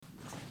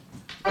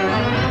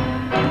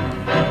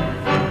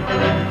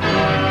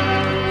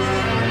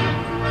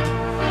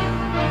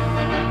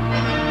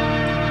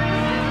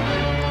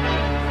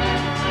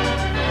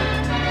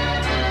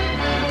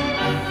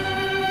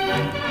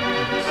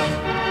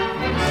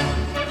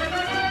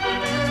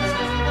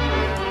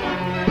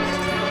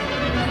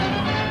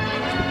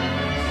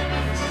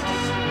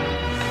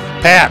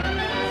Pat,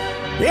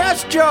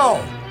 Yes,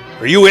 Joe.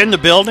 are you in the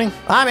building?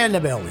 I'm in the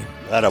building.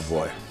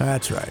 Attaboy.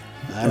 That's right.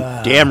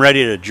 I'm damn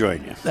ready to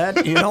join you.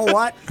 That you know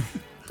what?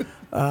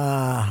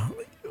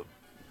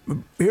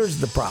 Here's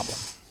the problem.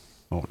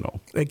 Oh,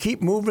 no. They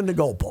keep moving the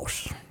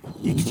goalposts.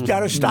 You just got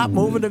to stop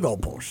moving the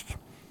goalposts,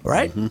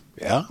 right?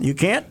 Yeah? You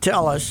can't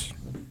tell us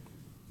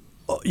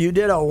you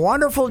did a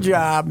wonderful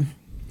job.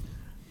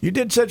 You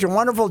did such a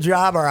wonderful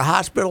job. Our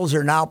hospitals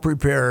are now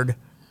prepared,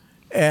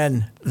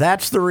 and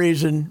that's the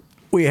reason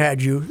we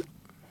had you,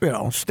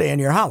 stay in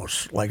your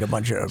house like a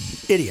bunch of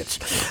idiots.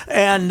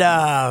 And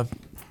now,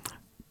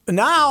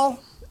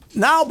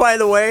 by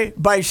the way,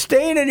 by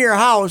staying in your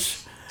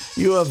house,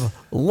 you have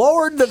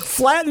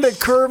flattened the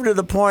curve to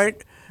the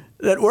point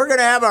that we're going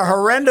to have a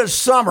horrendous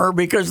summer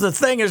because the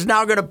thing is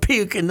now going to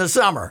peak in the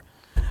summer.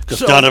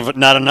 Because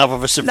not enough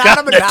of us have Not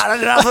gotten it.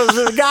 enough of us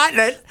have gotten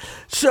it.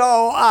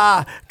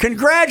 So,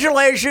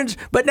 congratulations.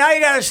 But now you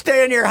got to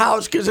stay in your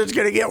house because it's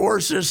going to get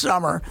worse this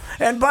summer.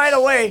 And by the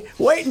way,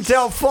 wait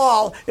until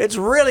fall. It's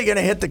really going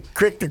to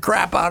kick the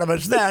crap out of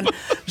us then.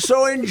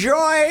 So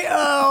enjoy,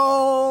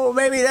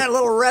 maybe that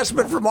little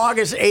respite from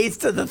August 8th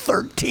to the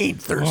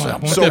 13th or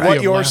something. So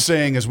what you're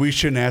saying is we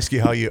shouldn't ask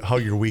you how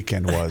your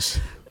weekend was.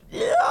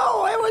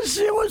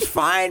 It was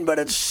fine, but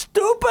it's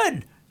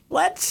stupid.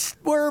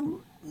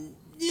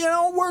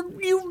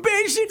 You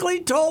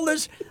basically told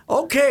us,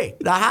 okay,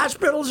 the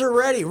hospitals are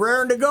ready,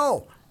 raring to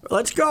go.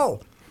 Let's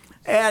go.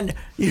 And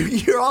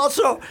you're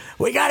also,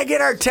 we got to get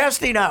our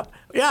testing up.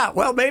 Yeah,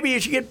 well, maybe you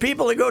should get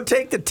people to go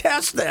take the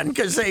test then,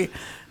 because they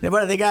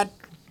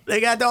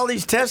got all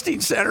these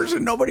testing centers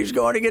and nobody's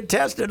going to get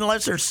tested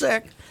unless they're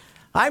sick.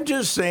 I'm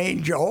just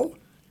saying, Joe,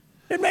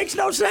 it makes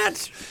no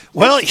sense.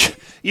 Well,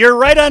 you're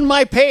right on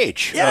my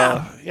page.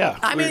 Yeah. Yeah.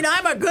 I mean,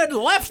 I'm a good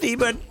lefty,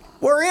 but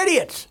we're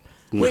idiots.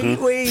 We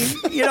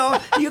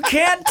you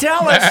can't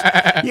tell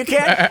us. You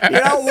can't.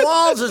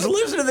 Walls is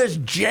listen to this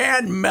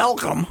Jan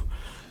Malcolm,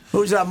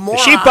 who's a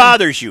moron. She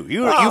bothers you.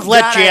 You've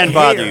let Jan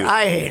bother you.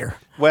 I hate her.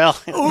 Well,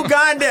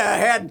 Uganda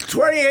had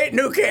 28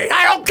 new cases.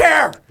 I don't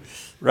care.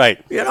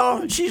 right.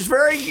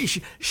 She's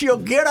she'll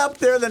get up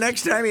there the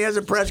next time he has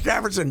a press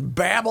conference and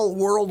babble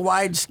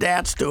worldwide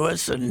stats to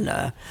us.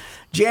 And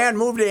Jan,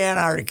 move to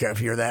Antarctica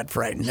if you're that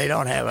frightened. They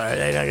don't have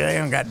they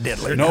haven't got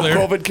diddler. No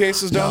COVID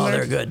cases down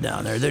there? They're good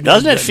down there.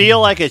 Doesn't it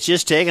feel like it's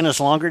just taking us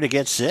longer to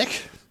get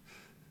sick?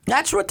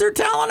 That's what they're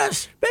telling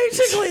us.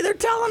 Basically, they're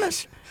telling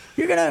us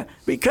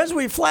because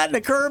we flattened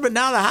the curve and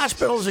now the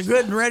hospitals are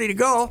good and ready to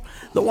go.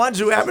 The ones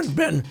who haven't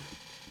been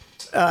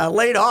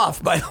laid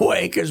off, by the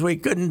way, because we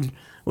couldn't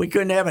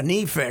have a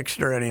knee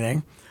fixed or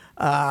anything.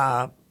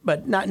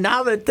 But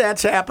now that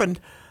that's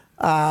happened,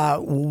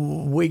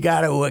 we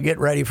got to get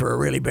ready for a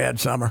really bad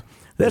summer.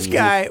 This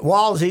guy,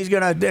 Walls, he's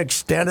going to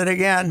extend it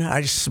again.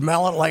 I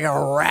smell it like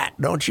a rat,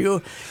 don't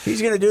you?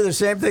 He's going to do the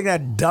same thing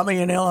that dummy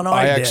in Illinois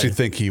I did. actually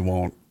think he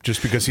won't,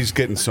 just because he's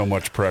getting so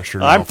much pressure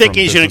now. I'm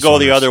thinking he's going to go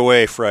the other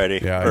way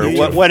Friday. Yeah,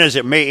 or when is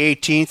it? May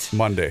 18th?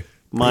 Monday.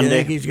 You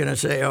think he's going to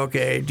say,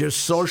 okay,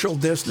 just social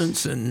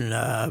distance and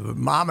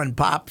mom and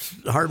pop's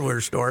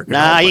hardware store?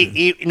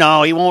 He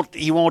won't.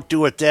 He won't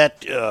do it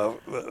that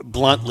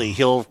bluntly.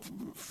 He'll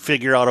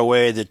figure out a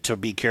way to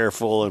be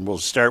careful, and we'll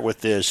start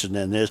with this and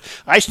then this.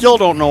 I still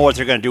don't know what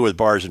they're going to do with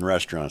bars and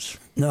restaurants.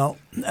 No,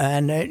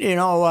 and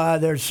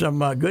there's some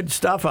good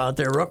stuff out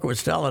there. Rook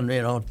was telling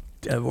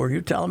were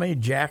you telling me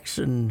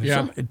Jackson?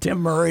 Yeah. Tim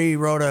Murray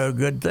wrote a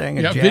good thing.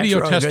 And Yeah, Jackson video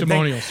wrote a good thing.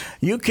 testimonials.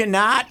 You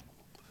cannot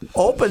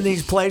open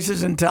these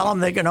places and tell them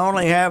they can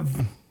only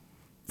have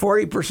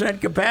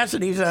 40%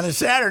 capacities on a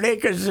Saturday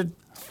because it's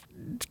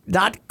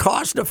not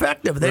cost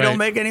effective. They don't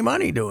make any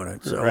money doing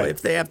it. So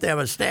if they have to have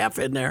a staff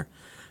in there.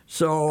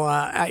 So,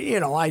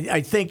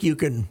 I think you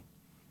can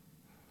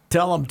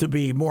tell them to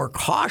be more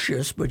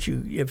cautious, but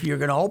if you're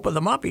going to open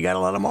them up, you got to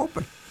let them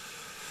open.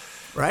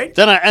 Right?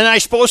 Then I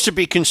supposed to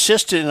be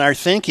consistent in our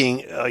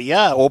thinking.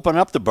 Open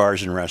up the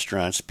bars and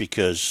restaurants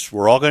because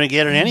we're all going to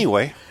get it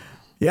anyway.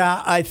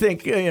 Yeah, I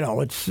think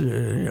it's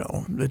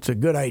a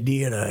good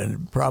idea to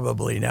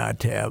probably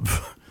not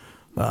have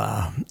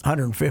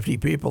 150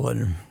 people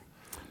in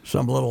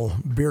some little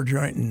beer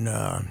joint in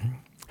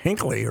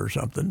Hinckley or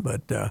something,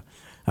 but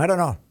I don't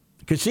know.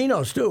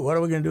 Casinos too. What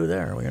are we going to do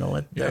there? Are we going to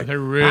let? Yeah, they're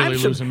really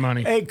losing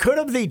money. Hey, could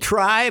have the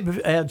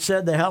tribe had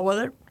said the hell with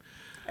it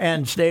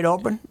and stayed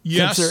open?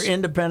 Yes, since they're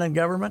independent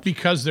government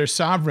because they're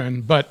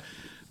sovereign. But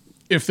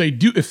if they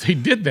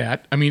did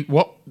that, I mean,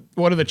 what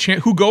are the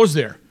who goes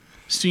there?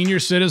 Senior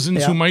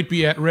citizens who might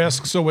be at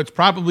risk. So it's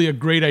probably a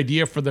great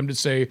idea for them to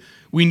say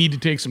we need to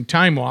take some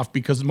time off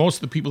because most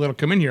of the people that'll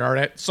come in here are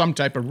at some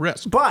type of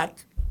risk.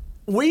 But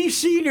we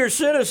senior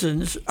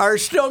citizens are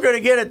still going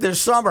to get it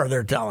this summer.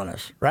 They're telling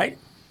us, right?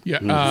 Yeah.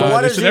 So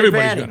what is the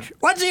advantage?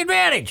 What's the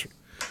advantage?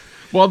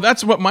 Well,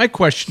 that's what my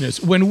question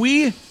is. When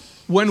we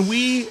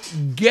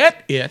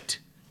get it,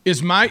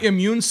 is my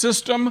immune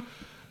system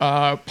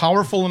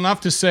powerful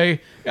enough to say,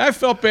 I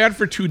felt bad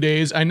for 2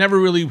 days. I never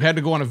really had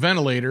to go on a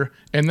ventilator,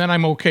 and then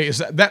I'm okay.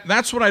 Is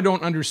that's what I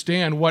don't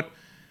understand. What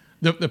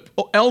the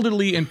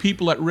elderly and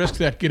people at risk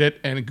that get it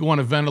and go on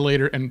a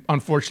ventilator and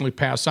unfortunately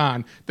pass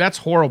on. That's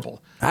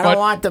horrible. I don't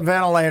want the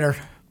ventilator.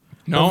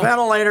 No? The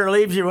ventilator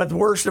leaves you with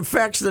worse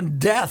effects than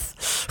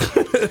death.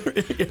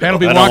 That'll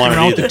be I don't walking want it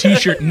around with either. the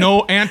T-shirt,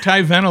 no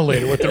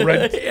anti-ventilator with the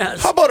red.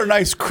 Yes. How about a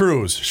nice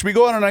cruise? Should we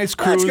go on a nice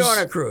cruise? Let's go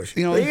on a cruise.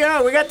 You know,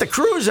 We got the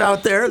crews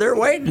out there. They're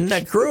waiting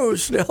that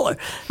cruise still.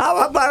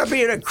 How about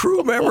being a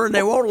crew member and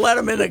they won't let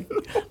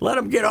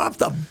them get off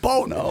the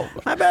boat? No.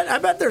 I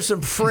bet there's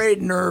some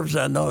frayed nerves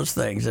on those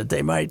things that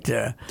they might.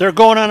 They're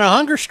going on a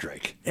hunger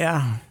strike.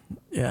 Yeah.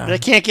 They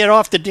can't get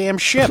off the damn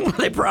ship.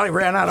 They probably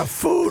ran out of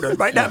food. It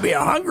might not be a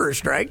hunger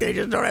strike. They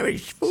just don't have any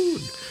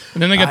food.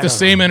 And then they got the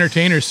same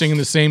entertainers singing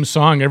the same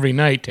song every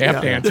night,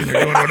 tap dancing or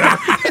doing whatever.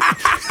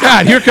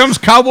 God, here comes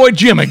Cowboy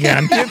Jim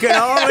again.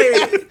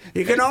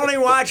 You can only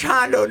watch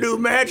Hondo do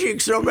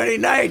magic so many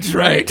nights,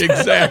 Right, right?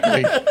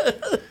 exactly.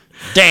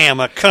 Damn,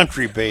 a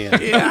country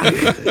band. Yeah.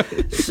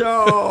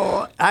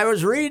 So I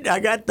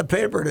got the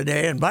paper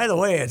today, and by the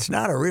way, it's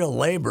not a real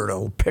labor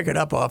to pick it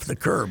up off the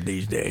curb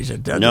these days.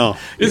 It doesn't. No.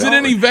 Is it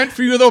an event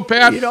for you though,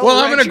 Pat? You don't Well,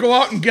 I'm rent going to go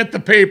out and get the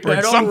paper. You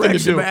It's don't something to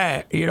wrench your do.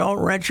 back. You don't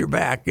wrench your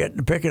back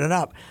picking it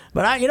up.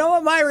 But you know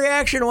what my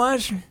reaction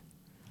was?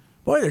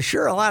 Boy, there's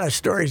sure a lot of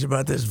stories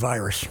about this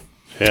virus.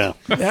 Yeah.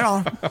 You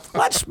know,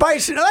 let's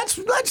spice it.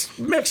 Let's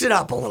mix it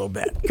up a little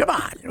bit. Come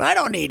on, I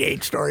don't need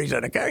 8 stories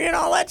on a car.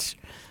 Let's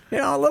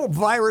a little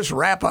virus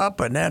wrap up,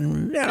 and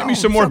then Give me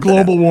some more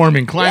global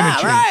warming, climate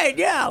change. Right?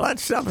 Yeah,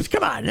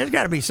 come on. There's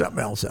got to be something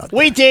else out there.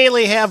 We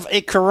daily have a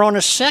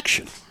corona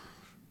section.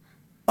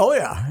 Oh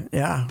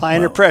yeah.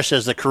 Pioneer Press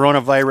has the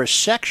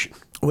coronavirus section.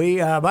 We,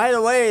 by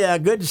the way, a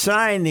good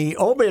sign. The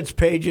obits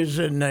pages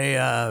in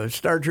the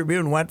Star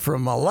Tribune went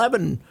from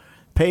 11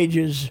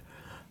 pages,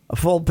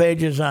 full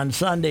pages on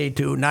Sunday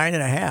to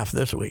 9.5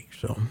 this week.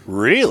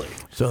 Really?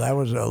 So that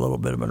was a little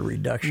bit of a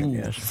reduction.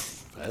 Yes.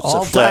 That's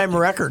All-time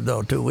record,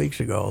 though, 2 weeks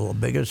ago. The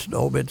biggest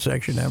obit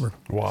section ever.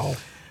 wow.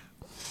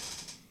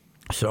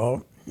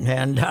 So,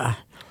 and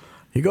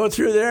you go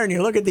through there and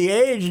you look at the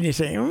age and you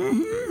say,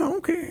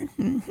 okay.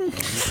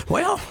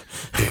 Well,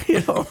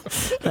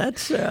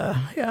 that's,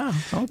 yeah,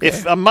 okay.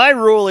 If my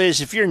rule is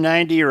if you're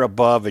 90 or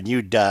above and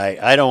you die,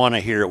 I don't want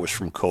to hear it was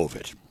from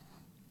COVID.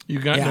 You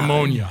got Yeah.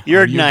 pneumonia.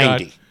 You're Or you got-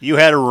 90. You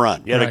had a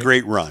run. You had Right. a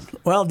great run.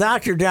 Well,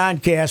 Dr. Don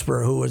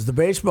Casper, who was the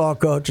baseball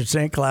coach at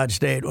St. Cloud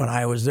State when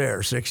I was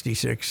there,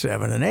 66,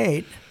 7, and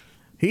 8,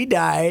 he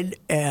died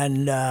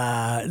and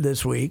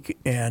this week,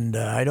 and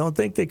I don't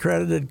think they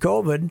credited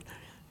COVID,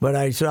 but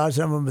I saw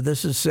some of them.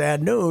 This is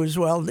sad news.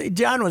 Well,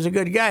 John was a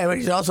good guy, but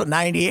he's also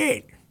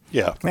 98.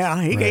 Yeah.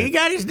 Yeah, he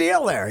got his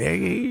deal there.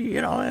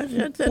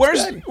 That's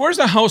good. Where's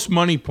the house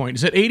money point?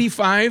 Is it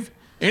 85?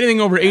 Anything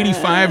over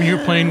 85, and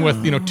you're playing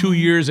with 2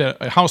 years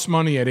at house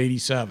money at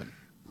 87.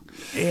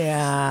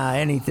 Yeah,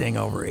 anything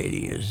over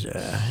 80 is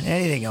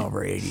anything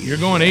over 80. You're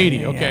going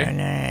 80, okay.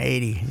 Yeah,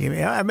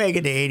 80. I make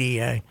it to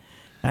 80.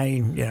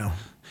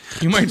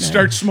 You might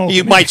start smoking.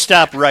 You might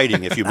stop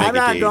writing if you make I'm it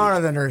not to going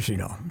to the nursing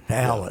home. The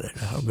hell with it.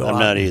 I'll go I'm out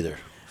not and- either.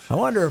 I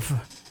wonder if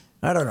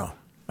I don't know.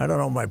 I don't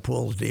know if my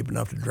pool's deep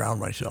enough to drown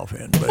myself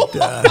in, but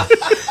Well,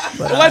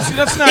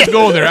 let's not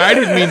go there. I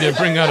didn't mean to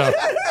bring out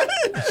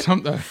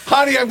something.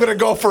 Honey, I'm going to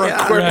go for a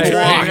quick Right,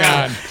 walk.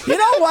 hang on. you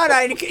know what?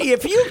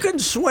 If you can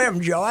swim,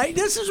 Joe,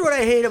 this is what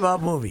I hate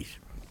about movies.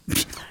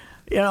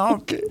 With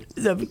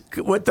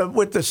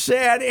the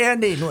sad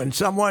ending when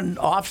someone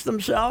offs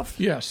themselves.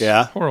 Yes.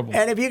 Yeah. Horrible.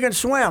 And if you can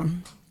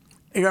swim,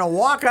 you're going to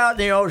walk out in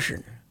the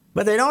ocean.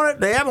 But they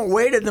haven't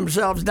weighted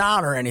themselves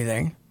down or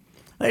anything.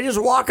 They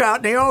just walk out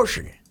in the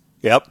ocean.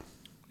 Yep.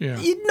 Yeah.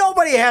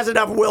 Nobody has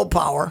enough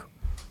willpower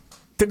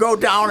to go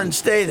down and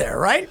stay there,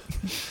 right?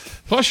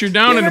 Plus, you're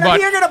down in You're about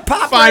gonna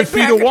pop 5 right feet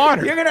back of up.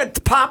 water. You're going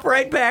to pop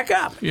right back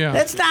up. Yeah.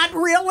 That's not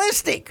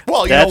realistic.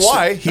 Well, you That's- know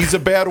why? He's a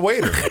bad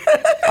waiter.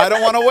 I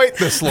don't want to wait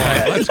this long.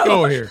 Let's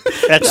go here.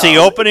 That's the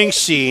opening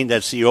scene.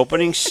 That's the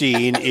opening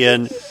scene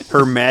in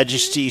Her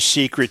Majesty's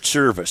Secret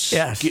Service.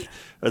 Yes.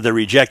 The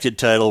rejected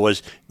title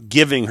was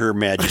Giving Her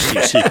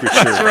Majesty's Secret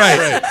Service.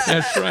 Right.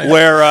 That's right.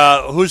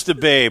 Where who's the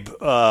babe?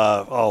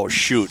 Oh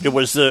shoot! It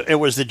was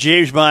the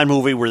James Bond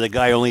movie where the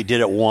guy only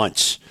did it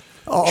once.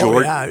 Oh,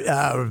 George-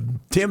 yeah.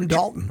 Tim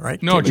Dalton,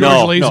 right? No, Tim-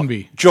 George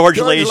Lazenby. George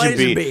George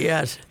Lazenby. Lazenby,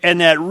 yes.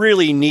 And that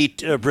really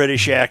neat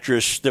British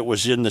actress that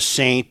was in The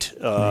Saint,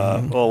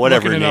 or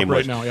whatever her Looking it name up right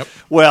was. now, yep.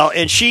 Well,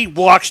 and she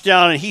walks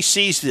down and he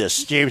sees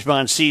this. James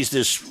Bond sees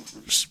this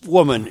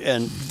woman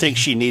and thinks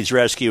she needs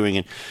rescuing,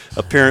 and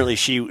apparently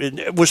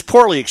it was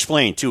poorly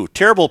explained too.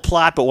 Terrible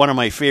plot, but one of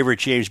my favorite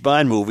James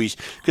Bond movies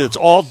because it's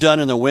all done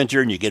in the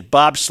winter and you get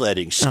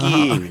bobsledding,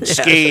 skiing, and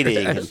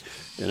skating,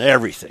 and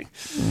everything.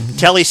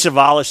 Telly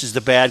Savalas is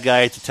the bad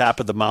guy at the top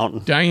of the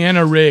mountain.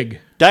 Diana Rigg.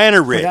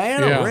 Diana Rigg.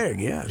 Diana Yeah. Rigg,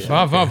 yes.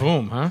 Va va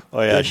boom, huh?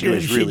 Oh yeah, she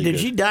was really Did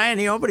good. she die in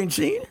the opening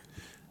scene?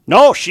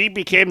 No, she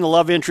became the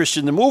love interest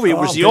in the movie. It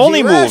was the 'cause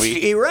only movie.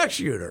 He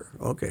rescued her.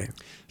 Okay.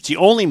 It's the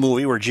only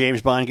movie where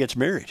James Bond gets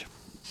married,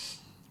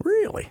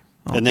 Really?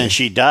 and then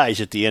she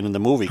dies at the end of the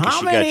movie because How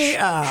she many?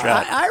 got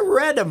shot. I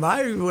read them.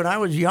 When I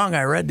was young,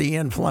 I read the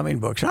Ian Fleming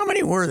books. How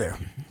many were there?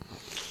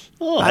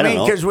 Oh, I don't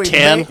know, because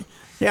 10?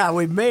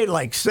 we've made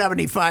like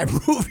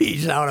 75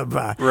 movies out of.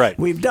 Right.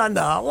 We've done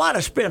a lot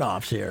of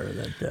spin-offs here.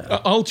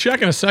 That, I'll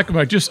check in a second,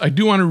 but I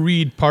do want to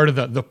read part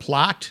of the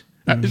plot.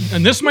 And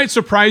this might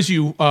surprise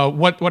you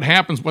what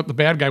happens, what the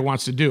bad guy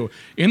wants to do.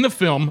 In the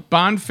film,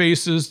 Bond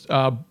faces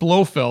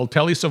Blofeld,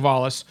 Telly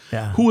Savalas,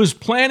 who is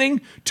planning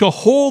to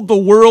hold the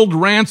world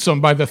ransom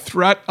by the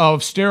threat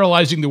of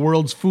sterilizing the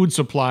world's food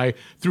supply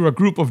through a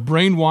group of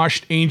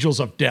brainwashed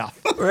angels of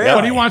death. Really?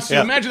 But he wants to,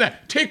 imagine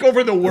that, take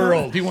over the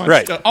world. He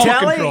wants all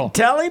control.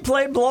 Telly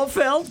played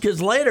Blofeld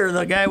because later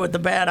the guy with the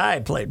bad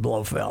eye played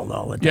Blofeld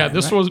all the time. Yeah,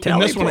 this was in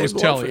this one it was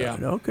Telly. Yeah.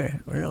 Okay,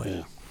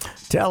 really.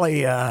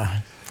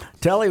 Yeah.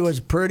 Telly was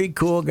a pretty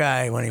cool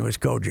guy when he was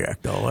Kojak,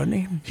 though, wasn't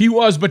he? He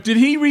was, but did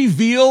he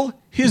reveal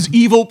his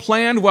evil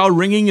plan while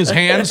wringing his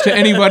hands to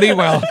anybody?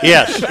 Well,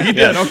 Yes. he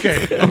did.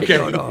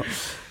 Okay. No.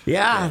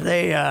 Yeah,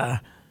 they.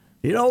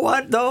 You know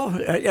what though?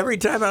 Every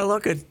time I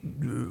look at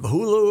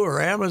Hulu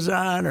or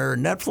Amazon or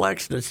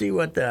Netflix to see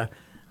what the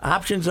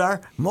options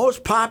are,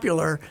 most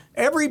popular,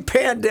 every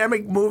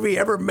pandemic movie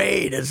ever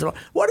made is.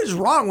 What is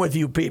wrong with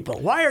you people?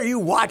 Why are you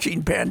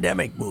watching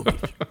pandemic movies?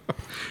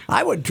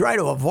 I would try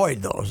to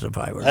avoid those if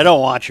I were. I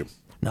don't watch them.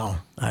 No,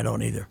 I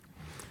don't either.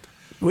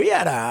 We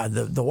had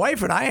the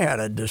wife and I had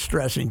a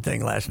distressing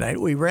thing last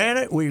night. We ran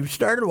it. We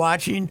started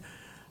watching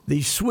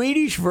the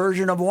Swedish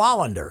version of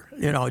Wallander.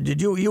 You know,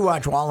 did you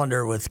watch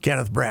Wallander with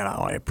Kenneth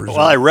Branagh? I presume.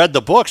 Well, I read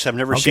the books. I've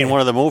never seen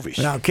one of the movies.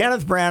 Now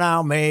Kenneth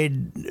Branagh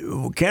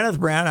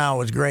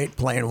was great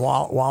playing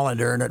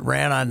Wallander, and it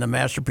ran on the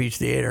Masterpiece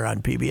Theater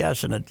on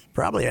PBS, and it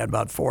probably had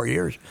about 4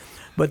 years.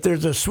 But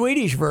there's a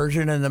Swedish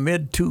version in the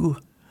mid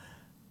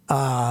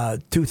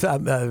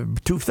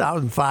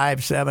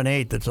 2005, 7,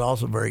 8 that's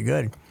also very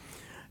good.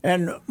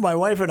 And my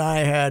wife and I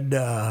had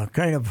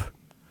kind of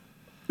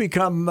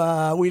become,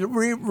 we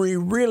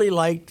really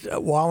liked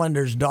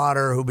Wallander's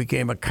daughter, who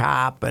became a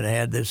cop and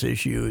had this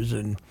issues,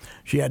 and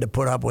she had to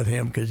put up with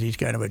him because he's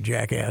kind of a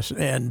jackass.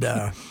 And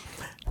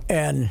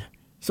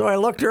so I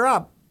looked her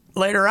up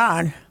later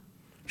on.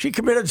 She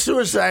committed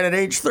suicide at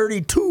age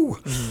 32.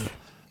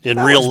 In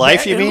real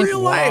life, you mean? In real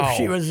life, Wow.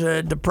 she was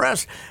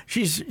depressed.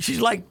 She's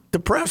like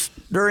depressed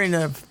during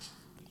the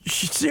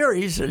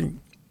series, and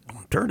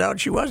turned out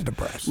she was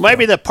depressed.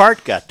 Maybe the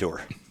part got to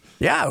her.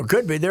 Yeah, it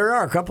could be. There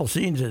are a couple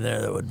scenes in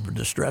there that would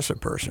distress a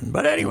person.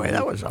 But anyway,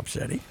 that was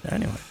upsetting.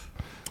 Anyway.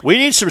 We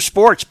need some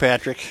sports,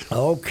 Patrick.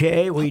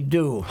 Okay, we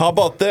do. How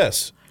about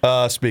this?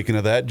 Speaking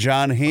of that,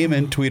 John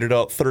Heyman tweeted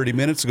out 30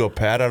 minutes ago,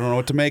 Pat, I don't know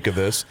what to make of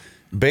this.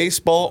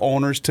 Baseball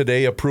owners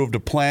today approved a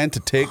plan to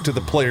take to the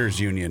Players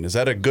Union. Is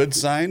that a good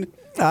sign?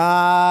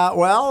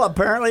 Well,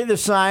 apparently the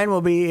sign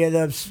will be,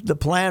 the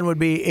plan would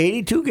be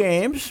 82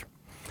 games,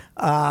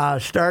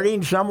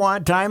 starting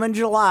somewhat time in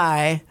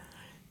July,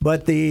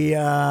 but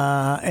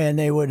and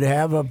they would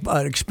have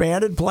an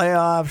expanded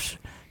playoffs,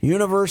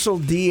 universal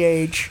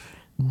DH,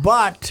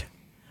 but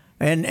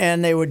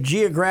and they would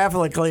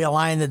geographically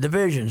align the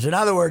divisions. In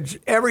other words,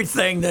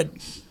 everything that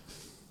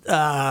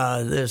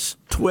this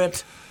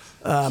twit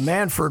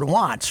Manfred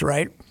wants,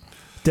 right?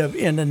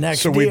 In the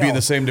next So we'd be deal. in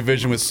the same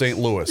division with St.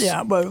 Louis.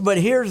 Yeah, but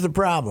here's the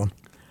problem.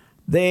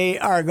 They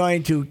are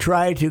going to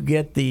try to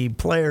get the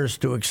players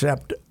to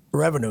accept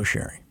revenue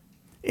sharing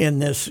in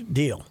this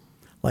deal.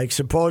 Like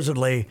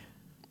supposedly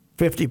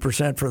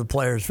 50% for the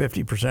players,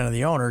 50% of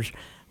the owners,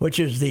 which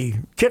is the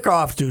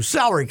kickoff to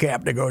salary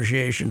cap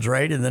negotiations,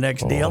 right, in the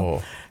next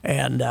deal.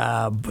 And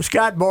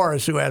Scott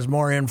Boras, who has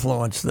more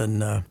influence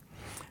than,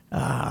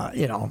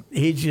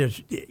 he's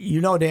just,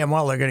 damn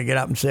well they're going to get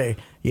up and say,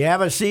 you have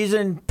a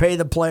season, pay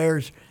the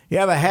players. You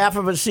have a half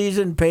of a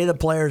season, pay the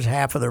players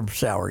half of their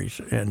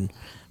salaries. And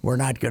we're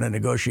not going to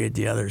negotiate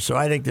the others. So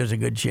I think there's a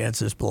good chance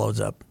this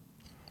blows up.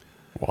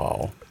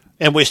 Wow.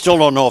 And we still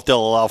don't know if they'll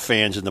allow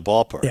fans in the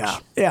ballparks.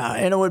 Yeah,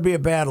 and it would be a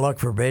bad luck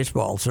for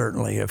baseball,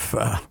 certainly, if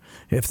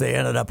they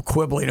ended up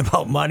quibbling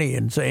about money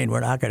and saying we're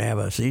not going to have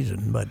a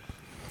season.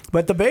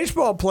 But the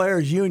Baseball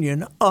Players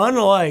Union,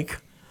 unlike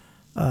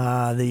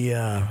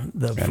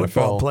the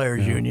Football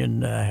Players Union,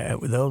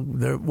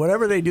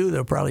 whatever they do,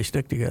 they'll probably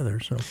stick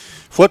together. So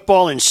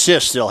Football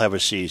insists they'll have a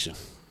season.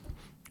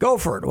 go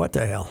for it. What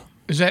the hell?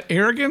 Is that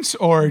arrogance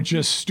or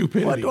just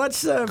stupidity?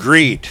 What's the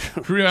Greed.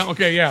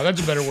 Okay, yeah,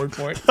 that's a better word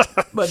for it.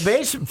 But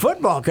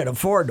football can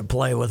afford to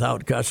play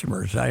without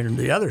customers.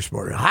 The other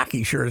sport,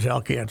 hockey, sure as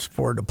hell can't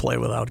afford to play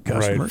without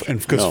customers. Right. And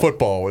because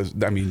football is,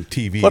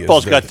 TV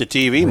Football's is got the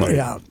TV money.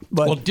 Yeah,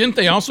 but Well, didn't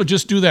they also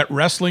just do that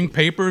wrestling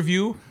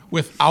pay-per-view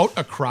without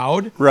a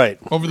crowd? Right.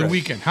 Over the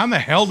weekend. How in the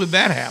hell did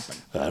that happen?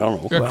 I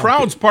don't know. The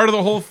crowd's part of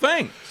the whole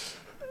thing.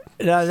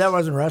 that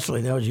wasn't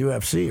wrestling. That was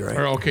UFC, right?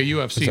 Or okay,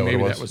 UFC, that what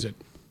maybe it was? that was it.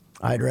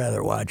 I'd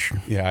rather watch.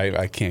 Yeah,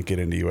 I can't get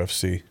into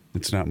UFC.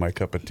 It's not my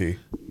cup of tea.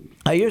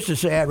 I used to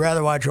say I'd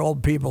rather watch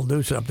old people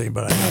do something,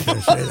 but I'm not going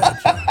to say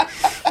that.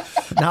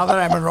 So. Now that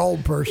I'm an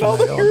old person, I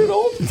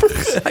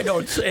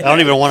don't say I don't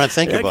even want to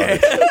think about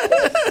it.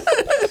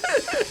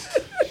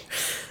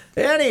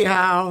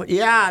 Anyhow,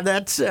 yeah,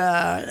 that's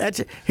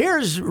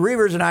here's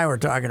Reavers and I were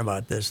talking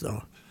about this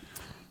though.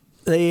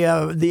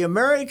 The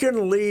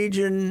American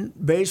Legion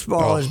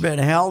baseball Oh. has been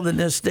held in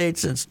this state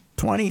since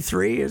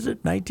 23, is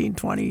it?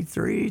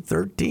 1923,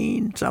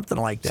 13, something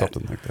like that.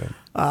 Something like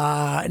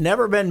that.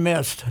 Never been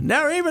missed.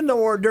 Never, even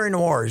during the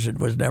wars, it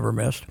was never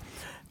missed.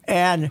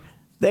 And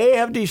they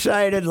have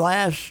decided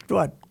last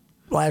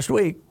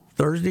week,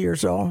 Thursday or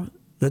so,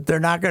 that they're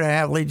not going to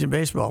have Legion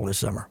baseball this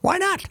summer. Why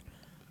not?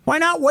 Why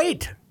not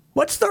wait?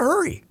 What's the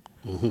hurry?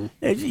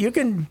 You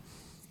can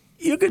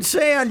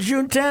say on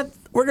June 10th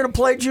we're going to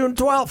play June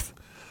 12th.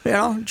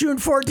 June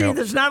 14th. Yep.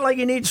 It's not like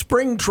you need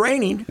spring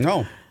training.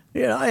 No.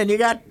 And you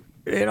got.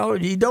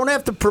 You don't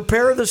have to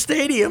prepare the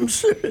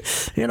stadiums.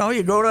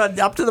 You go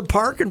up to the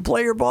park and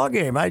play your ball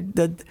game.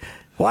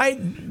 Why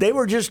they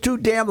were just too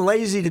damn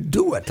lazy to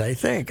do it, I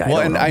think.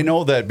 I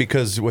know that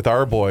because with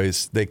our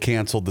boys, they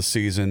canceled the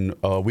season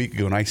a week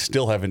ago, and I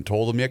still haven't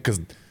told them yet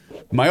because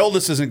my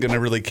oldest isn't going to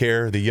really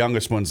care. The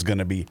youngest one's going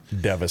to be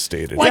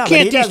devastated. Why but can't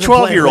he these doesn't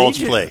play 12-year-olds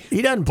Legion. play?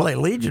 He doesn't play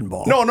Legion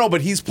ball. No,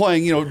 but he's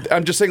playing,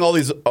 I'm just saying all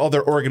these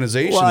other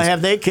organizations. Well,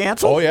 have they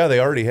canceled? Oh, yeah, they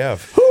already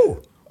have.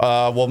 Who?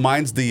 Well,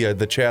 mine's the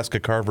Chaska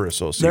Carver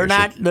Association. They're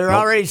not. They're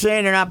Nope. already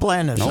saying they're not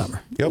playing this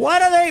summer. Yep.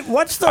 What are they?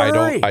 What's the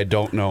hurry? I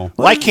don't know.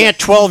 Why can't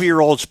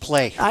 12-year-olds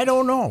play? I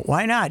don't know.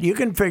 Why not? You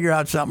can figure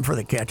out something for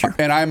the catcher.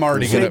 And I'm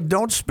already Say, going to.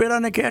 don't spit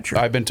on the catcher.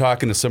 I've been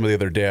talking to some of the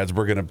other dads.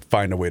 We're going to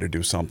find a way to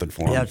do something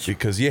for him Yes.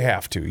 because you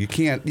have to. You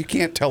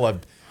can't tell a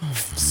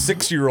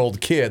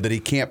 6-year-old kid that he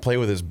can't play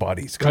with his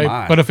buddies. Come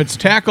on. But if it's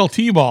tackle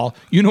T-ball,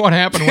 you know what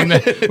happened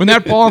when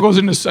that ball goes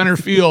into center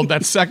field,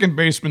 that second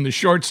baseman, the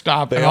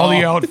shortstop, and all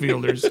the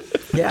outfielders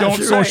Yeah, don't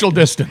that's social right.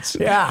 distance.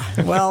 Yeah.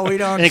 Well, we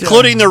don't.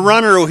 Including the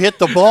runner who hit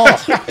the ball.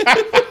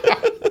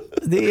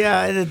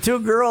 The two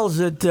girls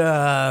that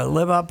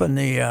live up in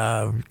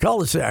the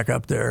cul-de-sac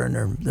up there,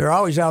 and they're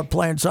always out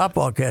playing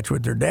softball catch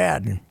with their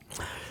dad.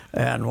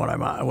 And when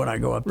I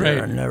go up there,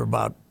 Right. and they're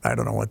about, I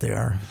don't know what they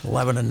are,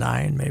 11 and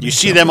 9 maybe. You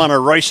see them on a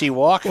Royce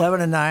walk? 11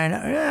 and 9.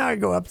 Yeah, I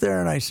go up there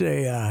and I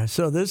say,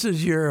 so this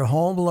is your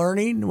home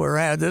learning.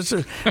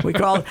 We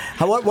call it.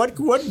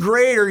 What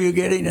grade are you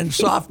getting in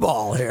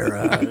softball here?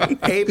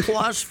 A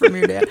plus from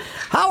your dad.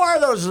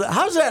 How's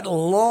that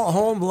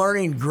home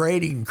learning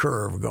grading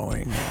curve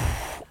going?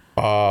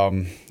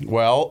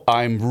 Well,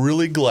 I'm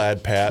really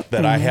glad, Pat,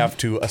 that I have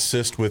to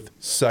assist with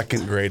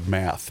second grade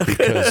math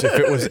because if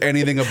it was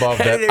anything above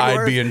that, Anything I'd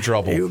worse, be in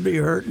trouble. You'd be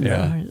hurting.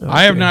 Yeah.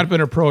 I have not been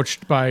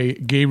approached by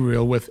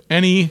Gabriel with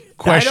any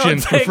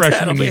questions for I don't think freshman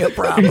that'll be a year.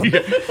 problem.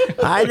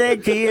 I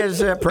think he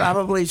has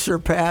probably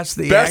surpassed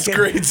the Best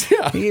grades,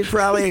 yeah. He's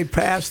probably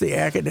passed the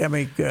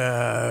academic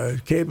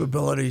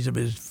capabilities of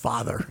his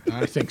father.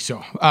 I think so.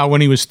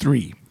 When he was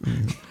 3.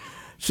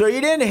 So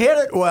you didn't hit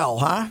it well,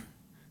 huh?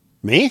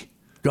 Me?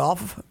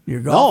 Golf? Your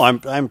No,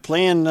 golf? I'm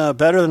playing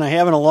better than I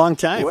have in a long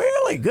time.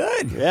 Really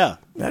good. Yeah.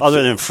 That's-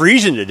 Other than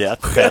freezing to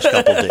death the past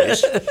couple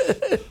days.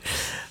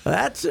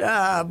 That's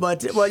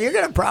well, you're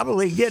gonna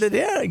probably get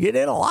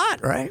in a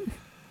lot, right?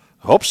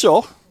 Hope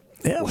so.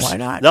 Yeah, why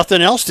not?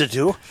 Nothing else to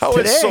do. How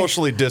is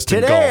socially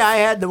distant Today golf? I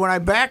had when I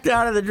backed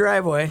out of the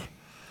driveway,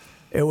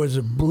 it was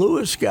the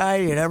bluest sky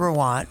you'd ever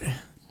want,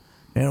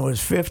 and it was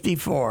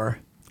 54,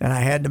 and I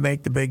had to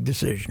make the big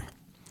decision: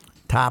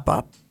 top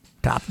up,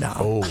 top down.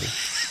 Oh,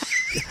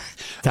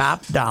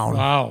 Top down.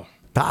 Wow.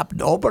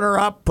 Open her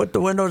up, put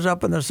the windows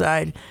up on the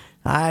side.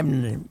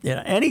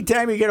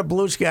 Anytime you get a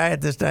blue sky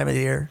at this time of the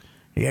year,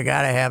 you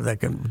got to have the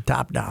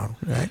top down,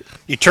 right?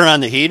 You turn on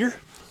the heater?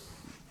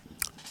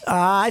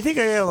 I think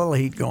I got a little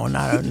heat going.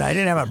 I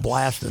didn't have it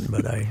blasting,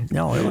 but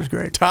it was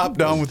great. top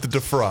down with the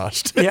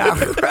defrost. Yeah,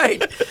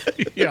 right.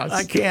 Yes.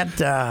 I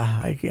can't.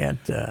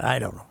 I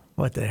don't know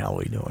what the hell are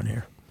we doing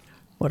here.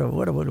 What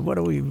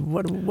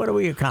do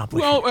we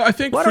accomplish? Well, I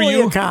think what for are we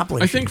you,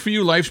 accomplishing? I think for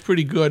you, life's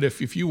pretty good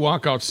if you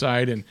walk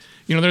outside and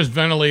there's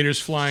ventilators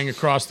flying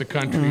across the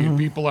country and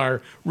people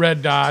are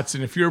red dots,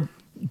 and if your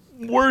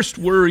worst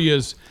worry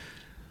is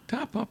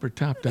top up or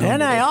top down,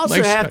 And I also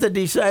life's have good.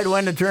 to decide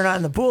when to turn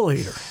on the pool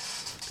heater.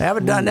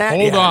 Haven't done that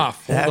Hold yet.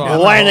 off, hold Haven't off. done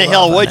Well, why in the hold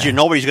hell off on would that. you?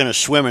 Nobody's going to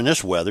swim in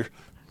this weather.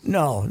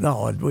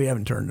 No, we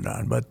haven't turned it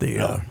on. But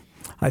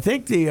I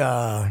think the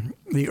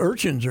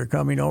urchins are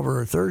coming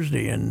over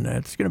Thursday, and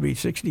it's going to be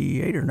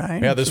 68 or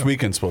 9. Yeah, this so,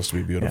 weekend's supposed to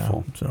be yeah,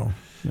 beautiful. so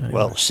anyway.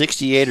 Well,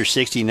 68 or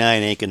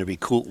 69 ain't going to be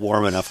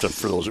warm enough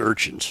for those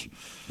urchins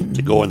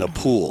to go in the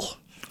pool.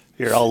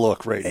 Here, I'll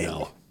look right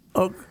now.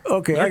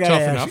 Okay, They're I tough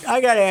got enough.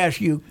 to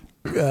ask you,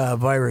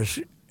 virus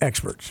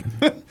experts,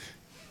 a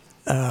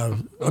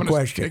I'm gonna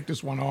question. Take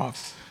this one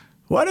off.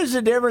 What is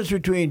the difference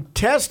between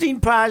testing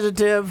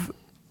positive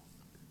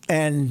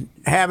and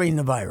having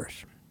the virus?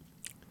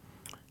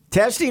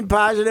 Testing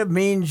positive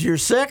means you're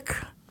sick,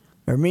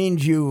 or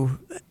means you.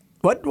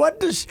 What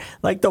does,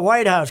 like the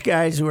White House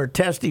guys who are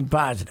testing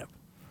positive?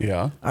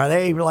 Yeah. Are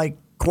they like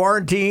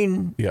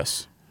quarantined?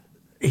 Yes.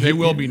 They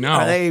will be now.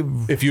 Are they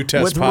If you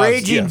test with positive,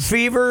 raging yes.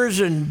 fevers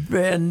and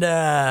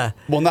Well,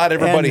 not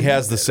everybody and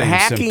has the same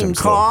hacking symptoms.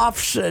 though.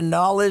 coughs and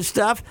all this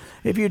stuff.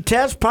 If you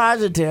test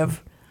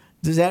positive,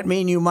 does that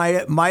mean you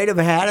might have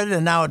had it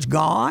and now it's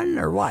gone,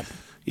 or what?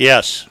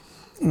 Yes.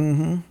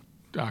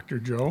 Dr.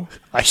 Joe.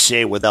 I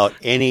say without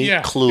any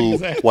Yeah, clue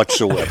exactly.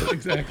 whatsoever.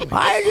 Exactly.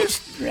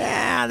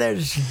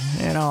 there's,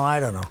 I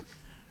don't know.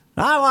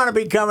 I want to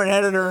become an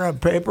editor of a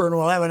paper, and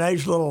we'll have a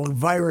nice little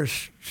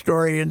virus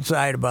story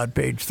inside about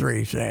page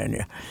 3 saying,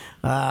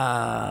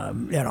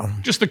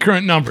 Just the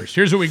current numbers.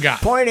 Here's what we got.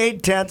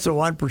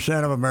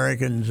 0.8% of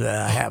Americans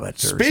have it.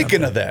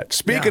 Speaking of that,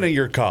 speaking of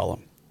your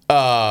column,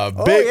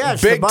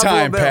 yes, the big Buffalo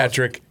time, Bills.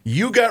 Patrick.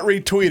 You got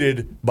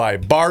retweeted by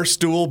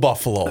Barstool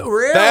Buffalo.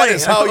 Really? That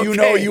is how you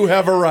know Okay. you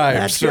have arrived,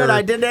 That's sir. good.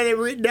 I did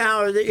that.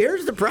 Now,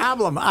 here's the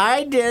problem.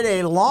 I did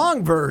a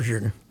long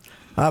version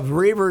of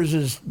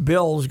Reavers'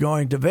 Bills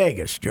going to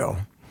Vegas, Joe.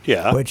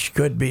 Yeah. Which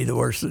could be the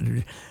worst.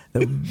 The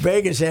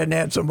Vegas hadn't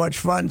had so much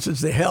fun since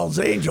the Hells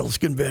Angels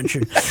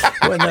convention.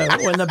 when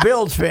the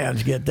Bills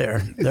fans get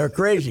there, they're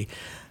crazy.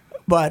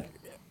 But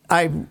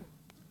I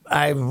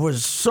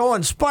was so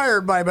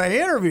inspired by my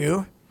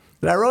interview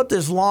that I wrote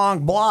this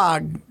long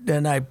blog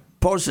and I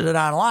posted it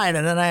online,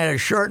 and then I had to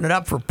shorten it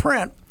up for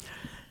print.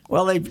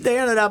 Well, they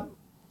ended up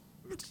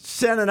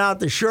sending out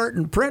the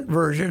shortened print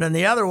version, and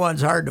the other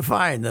one's hard to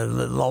find, the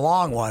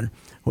long one,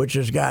 which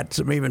has got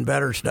some even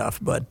better stuff.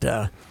 But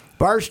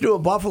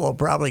Barstool Buffalo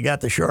probably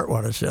got the short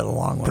one instead of the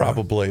long one.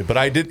 Probably, but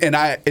I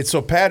did,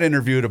 so Pat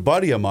interviewed a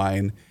buddy of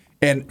mine,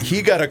 and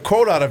he got a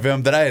quote out of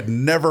him that I had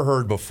never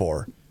heard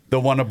before. The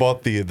one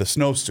about the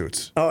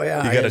snowsuits. Oh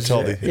yeah, you got to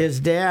tell his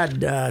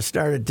dad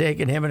started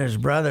taking him and his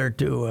brother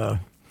to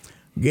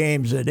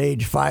games at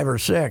age 5 or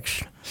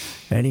 6,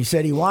 and he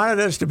said he wanted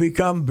us to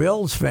become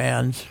Bills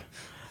fans,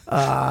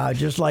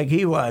 just like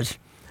he was.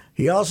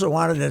 He also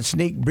wanted to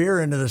sneak beer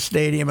into the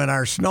stadium in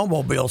our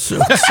snowmobile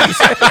suits.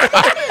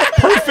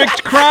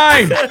 Perfect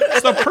crime.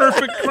 It's the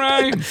perfect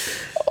crime.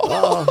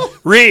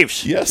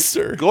 Reeves, Yes,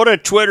 sir. go to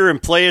Twitter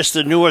and play us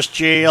the newest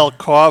JL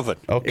Coven.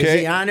 Is he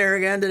Okay. on there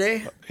again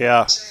today?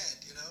 Yeah,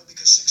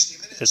 Because 60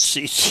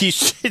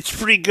 minutes. it's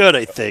pretty good,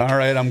 I think. All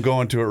right, I'm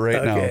going to it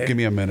right now. Okay. Give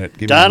me a minute.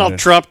 Donald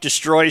Trump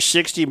destroys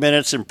 60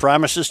 Minutes and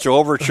promises to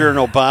overturn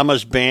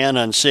Obama's ban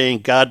on saying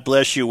 "God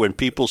bless you" when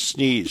people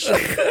sneeze.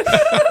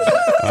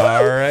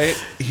 All right,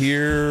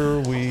 here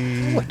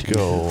we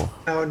go.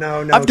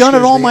 No. I've done it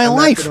excuse all me. my I'm not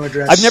life. gonna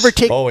address- I've never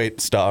taken. Oh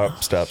wait, stop.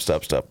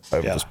 I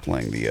Yeah. was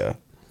playing the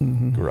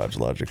Garage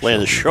Logic Playing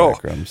the in show.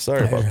 background.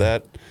 Sorry about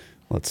that.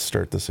 Let's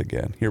start this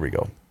again. Here we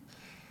go.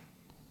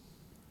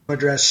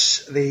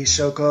 address the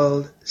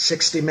so-called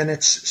 60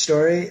 Minutes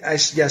story.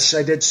 Yes,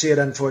 I did see it,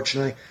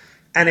 unfortunately.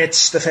 And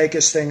it's the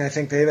fakest thing I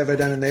think they've ever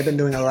done, and they've been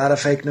doing a lot of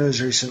fake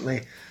news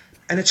recently.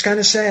 And it's kind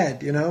of sad,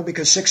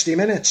 because 60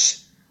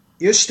 Minutes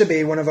used to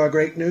be one of our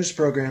great news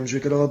programs.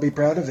 We could all be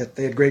proud of it.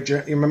 They had great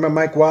you remember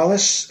Mike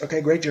Wallace? Okay,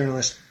 great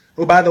journalist.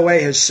 Who, by the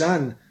way, his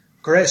son,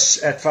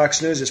 Chris, at Fox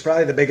News is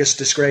probably the biggest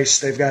disgrace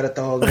they've got at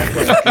the whole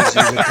network. He's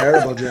a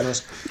terrible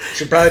journalist.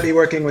 Should probably be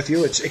working with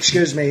you.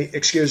 Excuse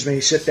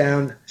me, sit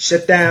down.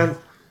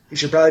 He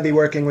should probably be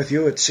working with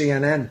you at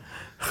CNN.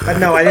 But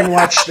no, I didn't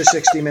watch the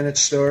 60 Minutes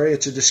story.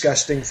 It's a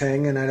disgusting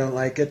thing, and I don't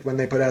like it when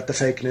they put out the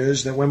fake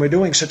news. That when we're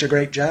doing such a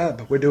great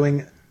job, we're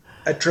doing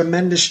a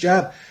tremendous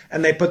job,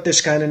 and they put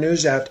this kind of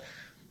news out.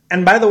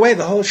 And by the way,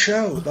 the whole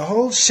show, the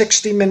whole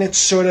 60 Minutes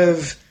sort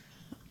of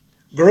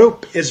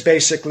group is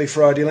basically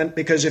fraudulent,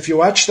 because if you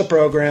watch the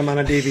program on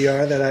a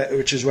DVR,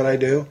 which is what I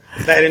do,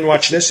 I didn't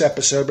watch this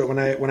episode, but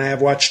when I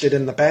have watched it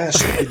in the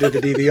past, you do the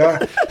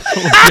DVR,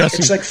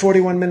 it's like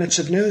 41 minutes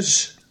of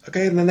news,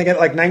 okay, and then they get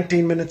like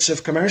 19 minutes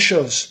of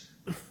commercials,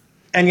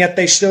 and yet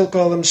they still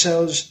call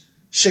themselves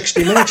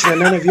 60 Minutes. Now,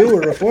 none of you will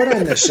report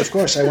on this, of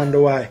course. I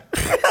wonder why.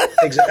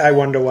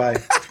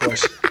 Of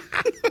course.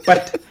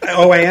 But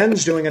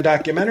OAN's doing a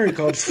documentary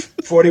called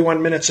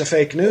 41 Minutes of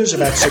Fake News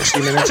about 60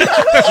 Minutes.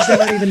 Because they're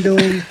not even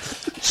doing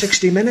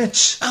 60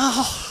 Minutes.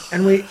 Oh.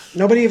 And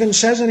nobody even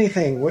says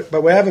anything.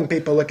 But we're having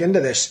people look into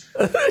this.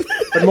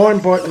 But more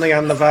importantly,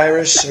 on the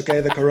virus, okay,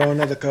 the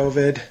corona, the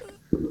COVID,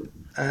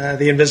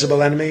 the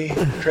invisible enemy.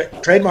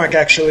 Trademark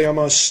actually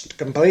almost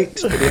complete,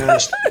 to be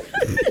honest.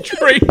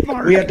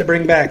 Trademark. We had to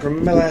bring back.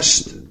 Remember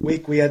last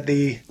week we had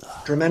the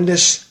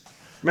tremendous...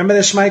 Remember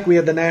this, Mike? We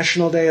had the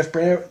National Day of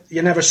Prayer.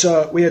 You never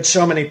saw. We had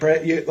so many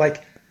prayers.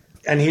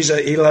 And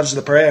he loves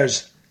the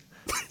prayers.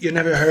 You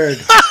never heard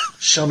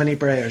so many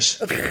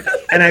prayers.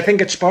 And I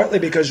think it's partly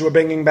because we're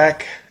bringing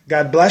back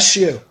 "God bless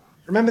you."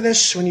 Remember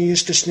this when you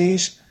used to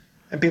sneeze,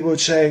 and people would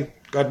say,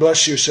 "God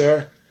bless you,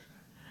 sir,"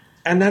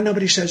 and now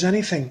nobody says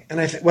anything. And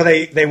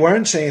they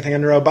weren't saying anything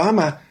under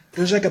Obama.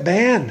 There was like a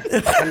ban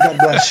on "God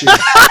bless you."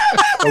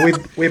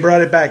 But we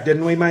brought it back,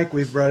 didn't we, Mike?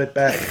 We've brought it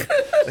back.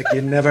 Like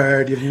you've never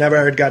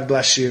heard "God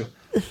bless you"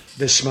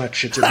 this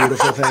much. It's a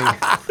beautiful thing.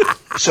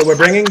 So we're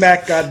bringing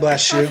back "God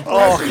bless you."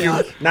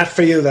 Not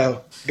for you,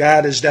 though.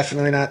 God is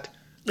definitely not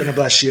going to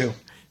bless you.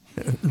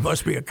 It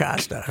must be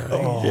Acosta.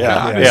 Right? Yeah,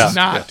 God yeah. is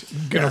not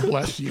going to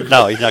bless you.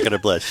 No, he's not going to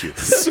bless you.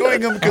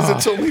 Suing him because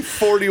it's only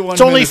 41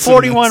 It's only minutes.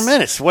 41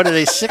 minutes. What are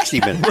they, 60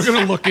 minutes? We're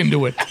going to look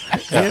into it.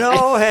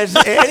 Has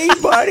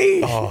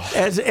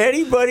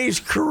anybody's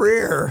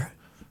career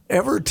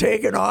ever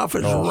taken off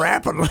as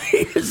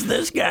rapidly as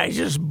this guy.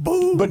 Just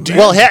boom. But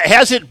Well,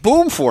 has it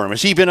boomed for him?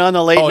 Has he been on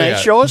the late night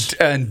shows?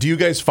 And do you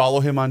guys follow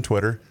him on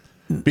Twitter?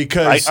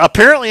 Because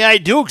Apparently I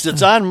do, because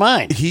it's on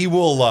mine. he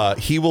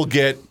will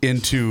get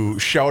into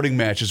shouting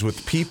matches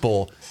with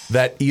people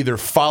that either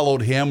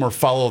followed him or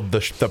followed the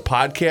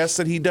podcast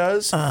that he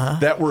does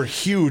that were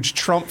huge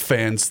Trump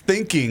fans,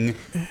 thinking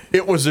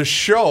it was a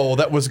show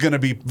that was going to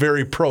be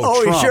very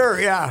pro-Trump. Oh, sure,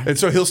 yeah. And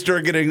so he'll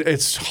start getting,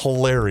 it's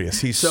hilarious.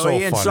 He's so he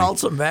funny.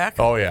 insults him back.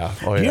 Oh, yeah.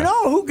 Oh, yeah. You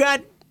know who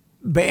got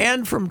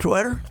banned from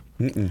Twitter?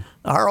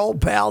 Our old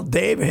pal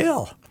Dave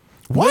Hill.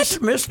 What?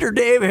 Mr.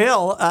 Dave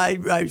Hill.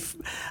 I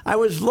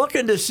was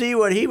looking to see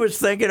what he was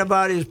thinking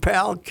about his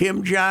pal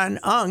Kim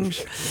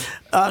Jong-un's,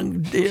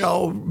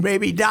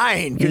 maybe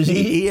dying, because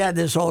he had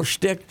this whole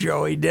shtick,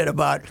 Joe, he did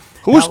about...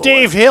 Who's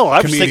Dave Hill?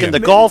 I was thinking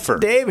the golfer.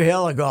 Dave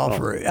Hill, a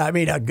golfer. I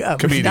mean,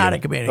 Comedian. not a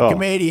comedian,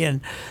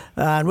 comedian.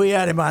 And we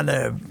had him on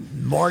the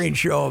morning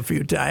show a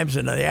few times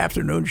and the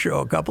afternoon show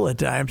a couple of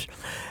times.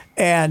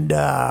 And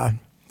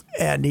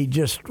he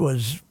just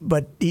was...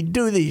 But he'd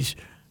do these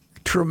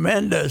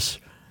tremendous...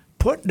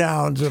 put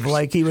downs of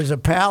like he was a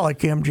pal of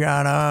Kim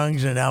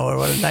Jong-un's and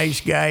what a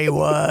nice guy he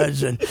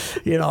was, and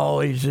he's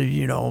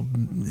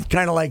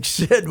kind of like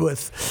Sid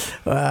with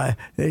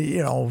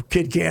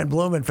Kid Can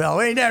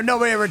Blumenfeld.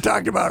 Nobody ever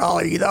talked about all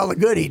the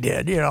good he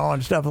did,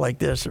 and stuff like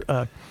this.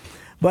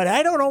 But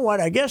I don't know what.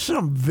 I guess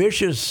some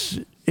vicious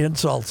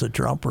insults at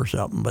Trump or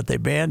something. But they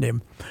banned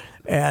him,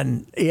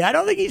 and I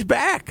don't think he's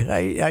back.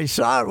 I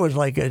saw it was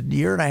like a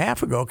year and a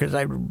half ago because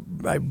I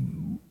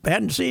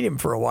hadn't seen him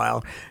for a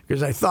while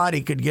because I thought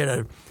he could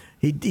get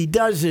he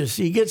does this,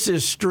 he gets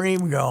this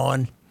stream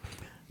going,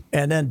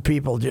 and then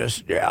people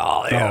just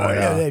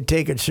they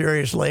take it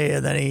seriously,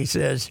 and then he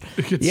says,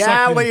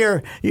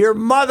 well, your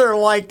mother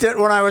liked it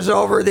when I was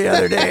over the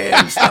other day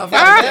and stuff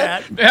like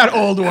that. That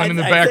old one in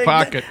the back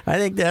pocket. I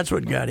think that's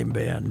what got him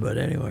banned, but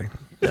anyway,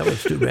 that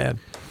was too bad.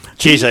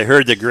 Geez, I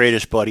heard the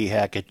greatest Buddy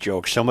Hackett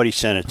joke. Somebody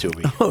sent it to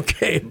me.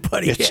 Okay,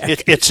 Buddy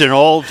Hackett. It's an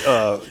old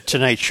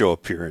Tonight Show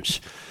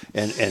appearance.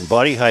 And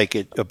Buddy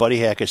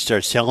Hackett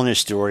starts telling his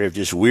story of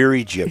this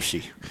weary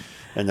gypsy.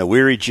 And the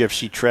weary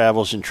gypsy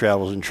travels and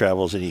travels and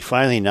travels, and he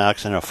finally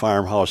knocks on a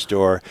farmhouse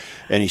door,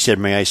 and he said,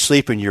 "May I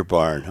sleep in your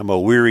barn? I'm a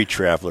weary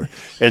traveler."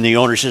 And the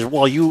owner says,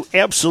 "Well, you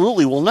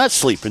absolutely will not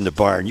sleep in the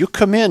barn. You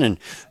come in, and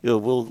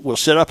we'll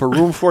set up a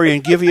room for you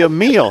and give you a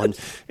meal."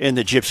 And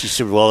the gypsy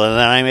said, "Well, then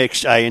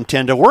I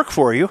intend to work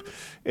for you."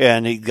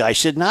 And the guy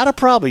said, "Not a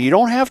problem. You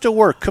don't have to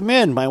work. Come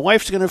in. My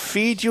wife's going to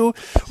feed you.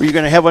 Or you're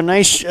going to have a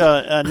nice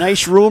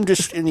room."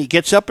 And he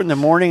gets up in the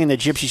morning, and the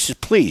gypsy says,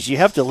 "Please, you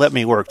have to let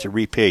me work to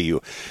repay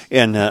you."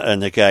 And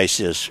the guy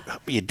says,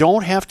 "You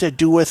don't have to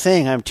do a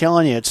thing. I'm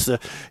telling you,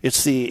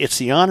 it's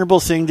the honorable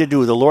thing to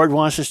do. The Lord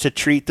wants us to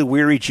treat the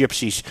weary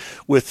gypsies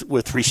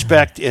with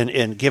respect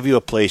and give you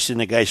a place."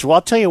 And the guy says, "Well,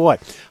 I'll tell you what.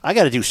 I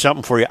got to do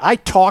something for you. I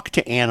talk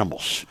to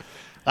animals.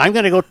 I'm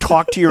going to go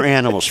talk to your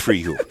animals for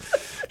you."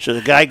 So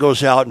the guy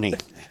goes out and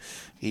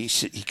he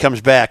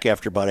comes back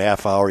after about a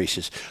half hour. He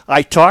says,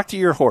 "I talked to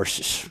your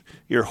horses.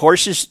 Your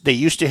horses, they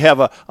used to have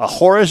a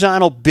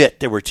horizontal bit,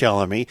 they were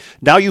telling me.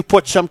 Now you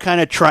put some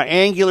kind of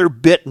triangular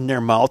bit in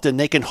their mouth, and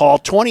they can haul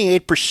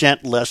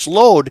 28% less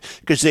load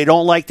because they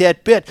don't like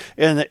that bit."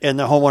 And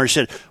the homeowner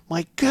said,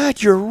 "My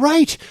God, you're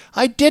right.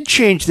 I did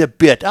change the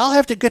bit. I'll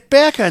have to get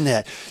back on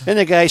that." And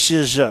the guy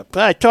says,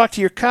 "I talked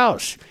to your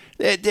cows.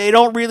 They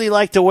don't really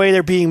like the way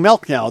they're being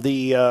milked now.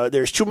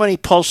 There's too many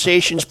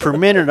pulsations per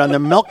minute on the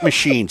milk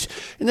machines."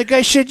 And the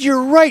guy said,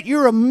 "You're right.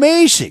 You're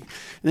amazing."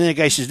 And then the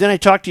guy says, "Then I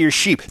talked to your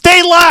sheep.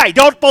 They lie.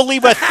 Don't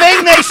believe a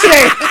thing they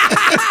say."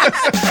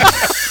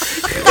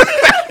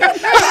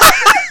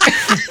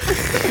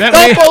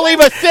 Don't believe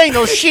a thing.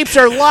 Those sheeps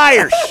are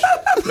liars.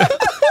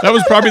 That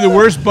was probably the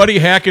worst Buddy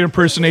Hackett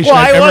impersonation Well,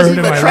 I've I ever wasn't heard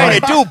in even my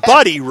trying life. to do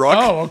Buddy, Rook.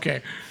 Oh,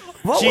 okay.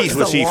 Jeez,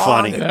 was he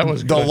funny. That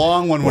was The good.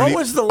 long one. What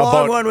was the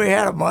long one we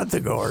had a month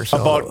ago or so?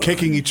 About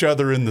kicking each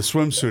other in the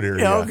swimsuit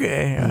area.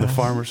 Okay. And the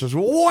farmer says,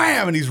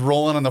 "Wham!" And he's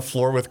rolling on the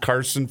floor with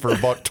Carson for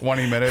about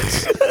 20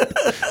 minutes.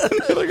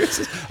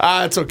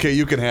 It's okay.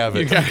 You can have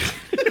it.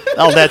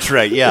 Oh, that's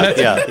right. Yeah.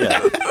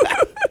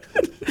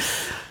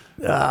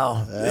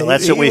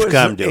 That's what we've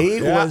come to. He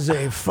was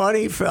a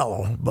funny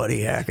fellow,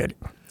 Buddy Hackett.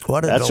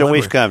 That's what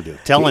we've come to.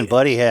 Telling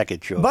Buddy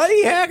Hackett jokes.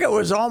 Buddy Hackett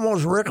was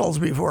almost Rickles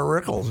before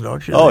Rickles,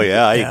 don't you? Oh, think?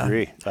 yeah,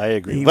 I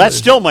agree. That's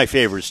still my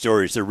favorite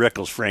story is the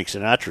Rickles-Frank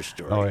Sinatra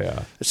story. Oh,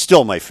 yeah. It's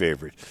still my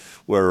favorite,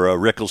 where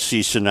Rickles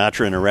sees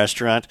Sinatra in a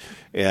restaurant,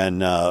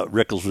 and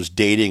Rickles was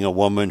dating a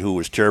woman who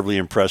was terribly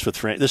impressed with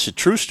Frank. This is a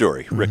true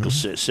story,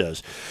 Rickles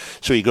says.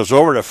 So he goes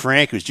over to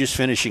Frank, who's just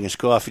finishing his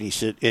coffee, and he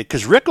said,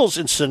 because Rickles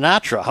and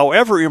Sinatra,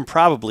 however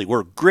improbably,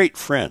 were great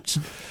friends.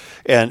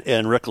 And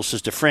Rickles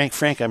says to Frank,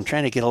 "I'm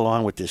trying to get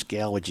along with this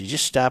gal. Would you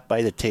just stop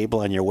by the table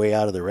on your way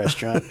out of the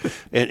restaurant?"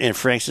 and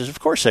Frank says, "Of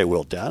course I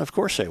will, Don. Of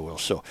course I will."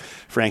 So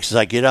Frank says,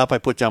 I get up, I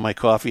put down my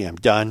coffee, I'm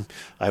done.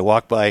 I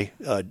walk by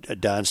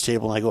Don's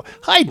table, and I go,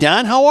 "Hi,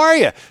 Don, how are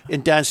you?"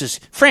 And Don says,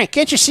 "Frank,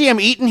 can't you see I'm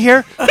eating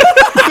here?"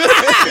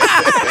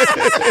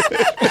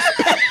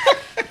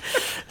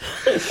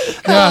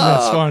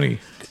 God, that's funny.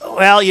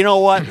 Well, you know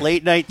what?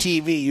 Late night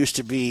TV used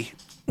to be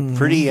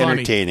pretty Funny.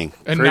 entertaining.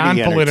 And Pretty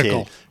non-political.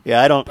 entertaining.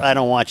 Yeah, I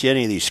don't watch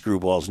any of these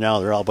screwballs now.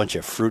 They're all a bunch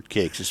of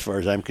fruitcakes as far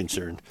as I'm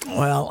concerned.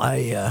 Well,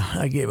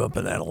 I gave up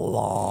on that a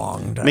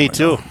long time Me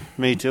ago. too.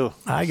 Me too.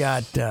 I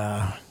got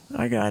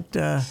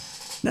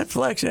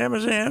Netflix,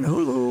 Amazon,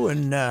 Hulu,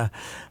 and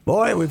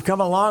boy, we've come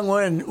a long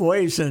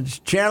way since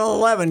Channel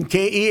 11,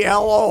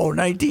 KELO,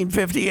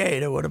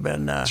 1958. It would have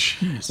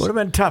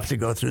been tough to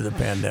go through the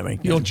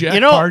pandemic. The old Jack You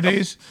know- Parr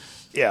days.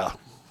 Yeah.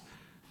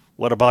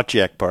 What about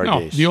Jack Parr No,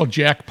 days? the old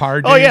Jack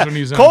Parr days Oh yeah, when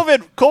he's on.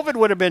 COVID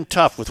would have been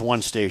tough with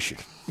one station.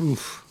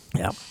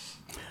 Yeah.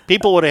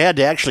 People would have had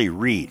to actually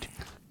read.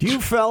 Do you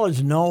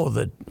fellas know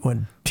that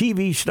when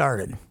TV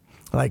started,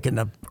 like in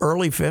the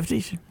early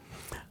 50s,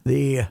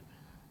 the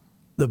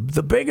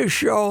biggest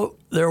show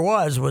there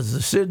was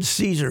the Sid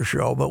Caesar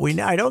show, but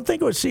I don't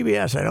think it was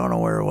CBS. I don't know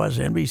where it was,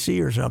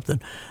 NBC or something,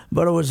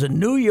 but it was in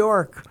New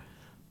York.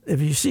 If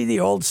you see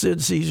the old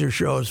Sid Caesar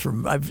shows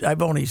from,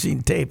 I've only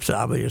seen tapes,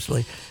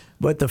 obviously,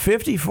 but the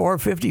 54,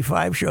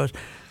 55 shows,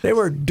 they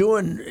were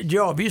doing,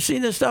 Joe, have you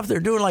seen this stuff? They're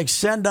doing like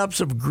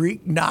send-ups of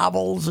Greek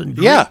novels and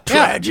Greek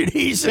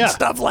tragedies and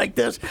stuff like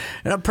this.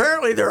 And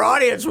apparently their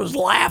audience was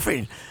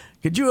laughing.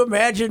 Could you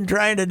imagine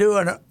trying to do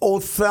an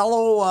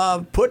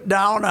Othello put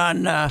down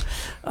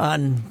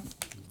on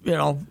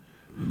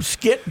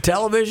skit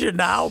television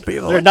now?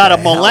 People, There's what not a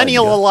the hell is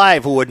millennial going-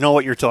 alive who would know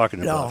what you're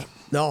talking about.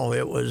 No,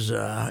 it was,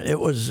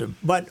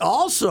 but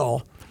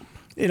also,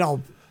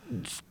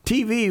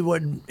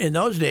 TV in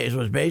those days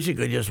was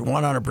basically just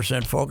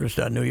 100% focused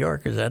on New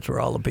York because that's where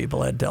all the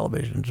people had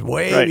televisions.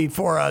 Way Right.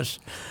 before us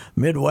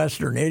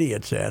Midwestern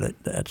idiots had it.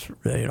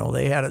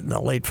 They had it in the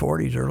late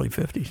 40s, early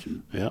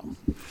 50s. Yeah.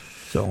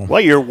 So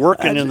Well, you're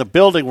working in the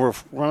building where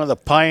one of the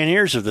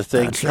pioneers of the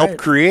thing That's helped right.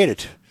 create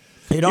it.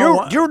 you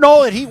know, You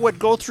know that he would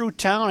go through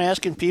town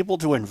asking people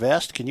to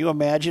invest? Can you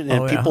imagine?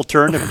 And Oh, yeah. people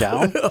turned him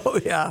down? oh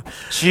yeah,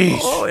 Jeez.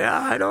 oh yeah.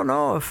 I don't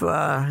know if.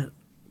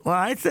 Well,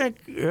 I think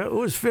it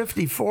was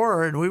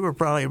 54, and we were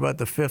probably about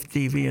the fifth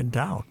TV in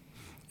town,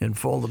 in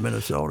Fulda,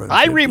 Minnesota. in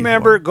I 54.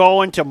 remember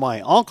going to my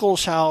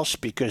uncle's house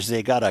because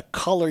they got a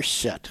color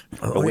set.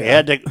 But we yeah.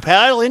 had to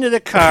paddle into the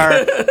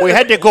car. We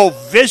had to go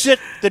visit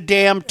the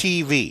damn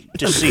TV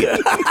to see it.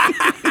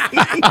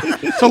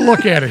 So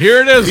look at it.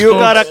 Here it is. You folks.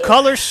 got a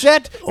color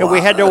set, and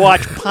we had to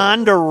watch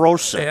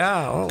Ponderosa.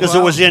 Yeah, oh, Because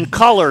well. it was in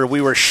color.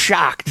 We were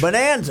shocked.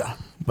 Bonanza.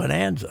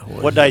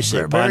 Was What did I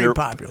say? Very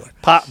popular.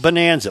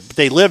 Bonanza. But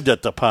they lived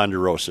at the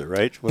Ponderosa,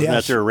 right? Wasn't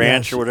Yes, that their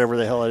ranch yes. or whatever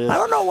the hell it is? I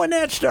don't know when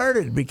that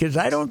started because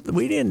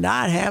we did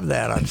not have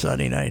that on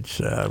Sunday nights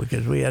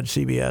because we had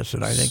CBS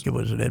and I think it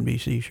was an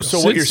NBC show. So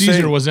Sid what you're Caesar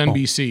saying- was Oh,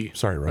 NBC.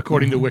 sorry, Rick.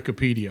 according to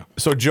Wikipedia.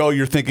 So, Joe,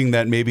 you're thinking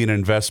that maybe an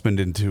investment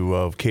into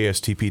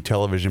KSTP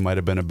television might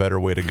have been a better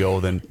way to go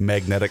than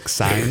magnetic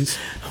signs?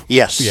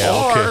 Yes. Yeah.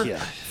 or okay.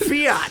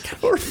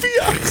 Fiat. Or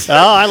Fiat.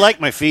 Oh, I like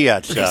my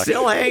Fiat stock.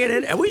 Still hanging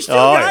in, and we still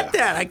Oh, got yeah.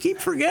 that. I keep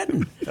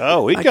forgetting.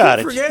 Oh, we I got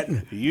keep it.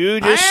 forgetting. You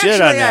just sit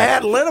on I that.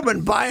 had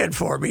Linneman buy it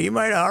for me. He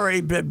might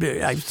already.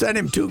 I sent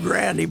him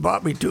 $2,000. He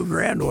bought me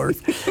 $2,000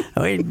 worth.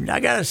 I mean,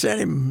 I gotta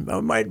send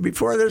him.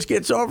 Before this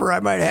gets over, I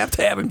might have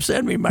to have him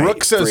send me my.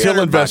 Rook says he'll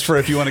 $300 invest for it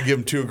if you want to give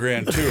him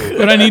 $2,000 too.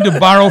 But I need to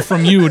borrow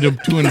from you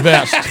to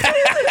invest.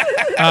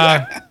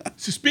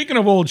 So speaking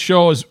of old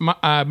shows,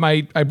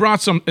 I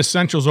brought some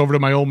essentials over to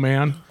my old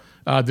man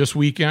this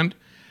weekend,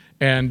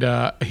 and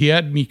he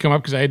had me come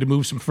up because I had to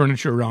move some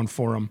furniture around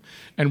for him.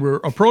 And we're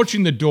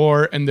approaching the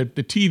door, and the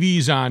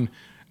TV's on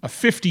a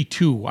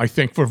 52, I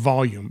think, for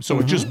volume. So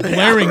it's just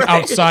blaring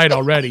outside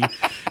already.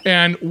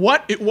 And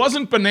it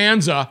wasn't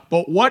Bonanza,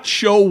 but what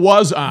show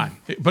was on?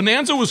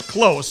 Bonanza was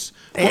close.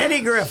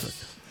 Andy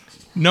Griffith.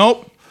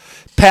 Nope.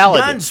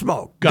 Paladin.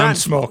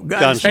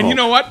 Gunsmoke. And you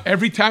know what?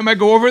 Every time I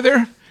go over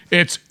there,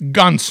 it's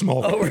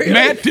Gunsmoke. Oh, really?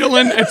 Matt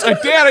Dillon, it's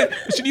like, Dad,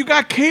 I said, you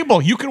got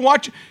cable. You can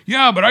watch.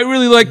 Yeah, but I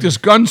really like this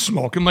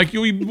Gunsmoke. I'm like,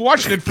 you've been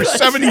watching it for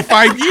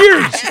 75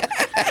 years.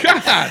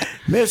 God.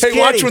 Miss Hey, Kitty.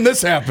 watch when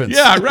this happens.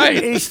 Yeah,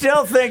 right. He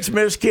still thinks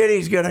Miss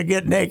Kitty's going to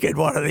get naked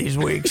one of these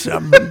weeks.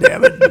 Damn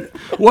it.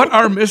 What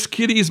are Miss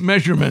Kitty's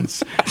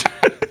measurements?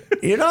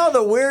 You know,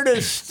 the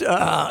weirdest,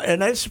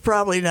 and it's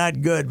probably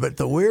not good, but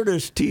the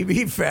weirdest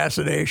TV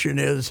fascination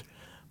is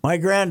my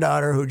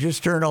granddaughter, who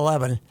just turned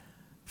 11,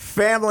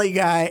 Family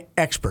Guy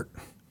expert.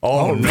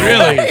 Oh, no.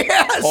 Really?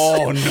 Yes.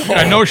 Oh, no.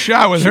 Got no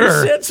shot with She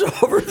her. sits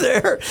over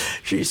there.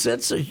 She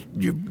sits.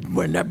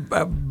 When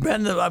I've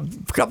been a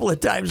couple of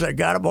times, I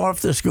got him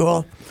off to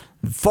school,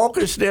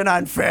 focused in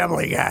on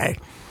Family Guy,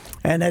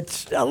 and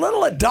it's a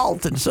little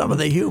adult in some of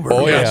the humor.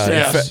 Oh, yeah.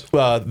 Yes.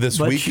 This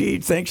But week. she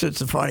thinks it's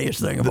the funniest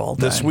thing of all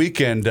time. This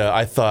weekend,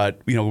 I thought,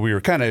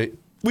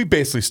 we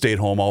basically stayed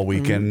home all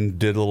weekend,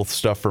 did a little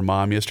stuff for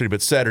Mom yesterday,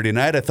 but Saturday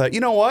night, I thought, you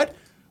know what?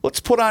 Let's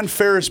put on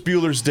Ferris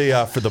Bueller's Day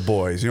Off for the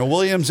boys.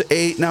 William's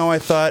 8 now. I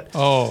thought,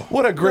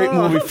 what a great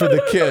movie for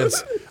the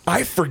kids.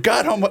 I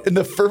forgot how much.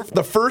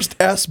 The first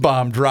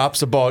S-bomb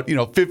drops about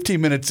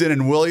 15 minutes in,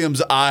 and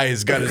William's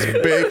eyes got as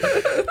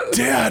big.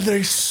 Dad,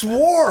 they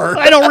swore.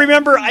 I don't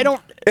remember. I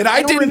don't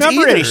didn't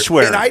remember either. any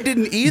swearing. And I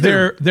didn't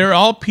either. They're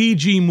all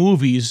PG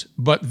movies,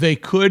 but they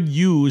would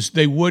use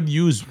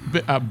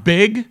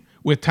Big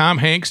with Tom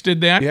Hanks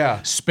did that. Yeah.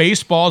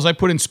 Spaceballs. I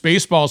put in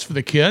Spaceballs for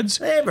the kids.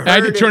 They've I had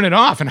to heard turn it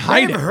off and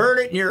hide I've it. heard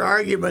it in your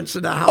arguments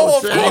in the house. Oh,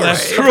 of course. anyway.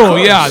 That's true.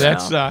 Yeah,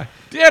 that's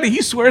Daddy.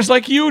 He swears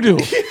like you do.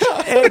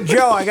 Hey,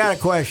 Joe, I got a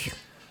question.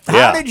 How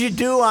Yeah. did you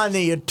do on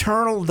the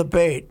eternal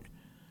debate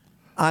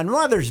on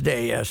Mother's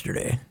Day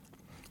yesterday?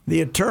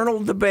 The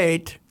eternal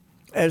debate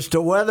as to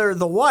whether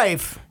the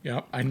wife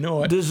Yep, I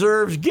know it.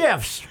 deserves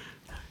gifts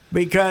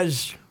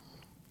because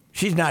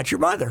she's not your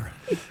mother.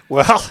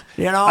 Well,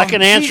 You know, I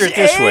can answer it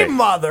this way. She's a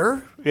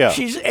mother. Yeah.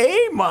 She's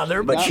a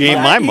mother, but She she's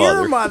ain't not my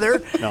your mother.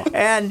 mother. No.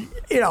 And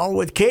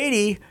with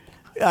Katie,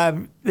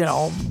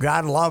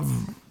 God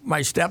love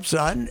my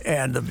stepson,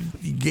 and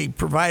he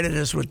provided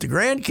us with the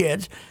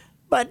grandkids.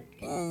 But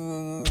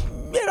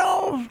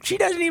she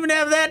doesn't even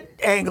have that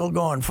angle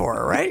going for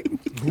her, right?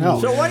 No.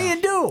 So what do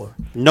you do?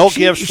 No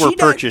gifts were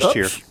purchased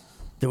here.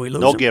 Did we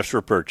lose No him? gifts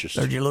were purchased.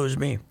 Or did you lose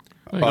me?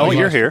 Oh,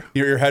 you're here.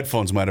 Your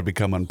headphones might have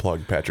become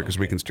unplugged, Patrick, because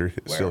we can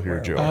still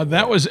hear Joe.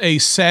 That was a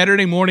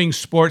Saturday morning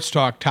sports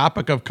talk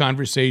topic of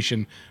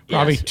conversation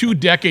probably 2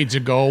 decades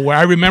ago, where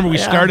I remember we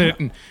started it,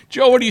 and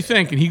Joe, what do you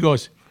think? And he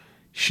goes,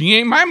 "She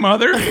ain't my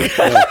mother." I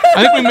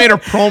think we made a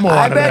promo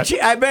out of that.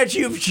 I bet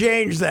you've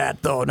changed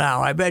that though.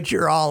 Now I bet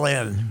you're all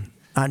in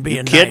on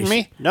being Kidding nice.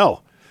 me?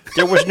 No.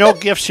 There was no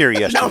gifts here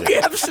yesterday. No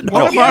gifts. No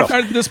What gifts.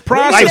 about this I,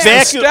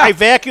 process? I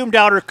vacuumed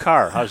out her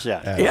car. How's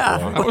that? Yeah,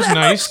 That was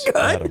nice.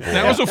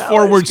 That was a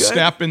forward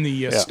step in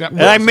the step.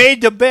 And I made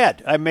the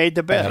bed.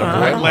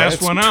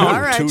 Last one All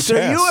out. right, Two so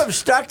tests. you have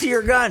stuck to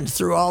your guns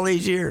through all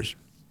these years.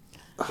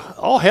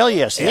 Oh, hell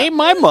yes. It ain't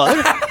my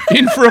mother.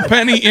 In for a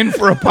penny, in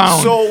for a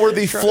pound. So were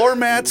the floor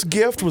mats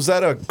gift? Was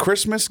that a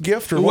Christmas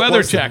gift or the what weather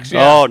was it? checks,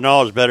 yeah. Oh,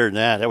 no, it was better than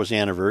that. That was the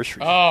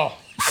anniversary. Oh,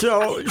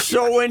 So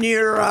when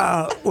you're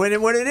when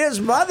it is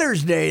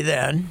Mother's Day,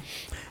 then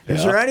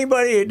is there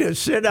anybody to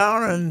sit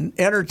down and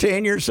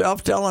entertain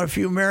yourself telling a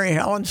few Mary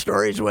Helen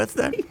stories with?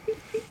 Then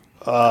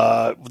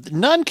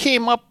None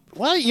came up.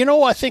 Well,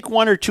 I think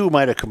one or two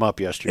might have come up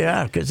yesterday.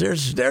 yeah, because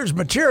there's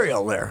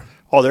material there.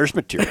 Oh, there's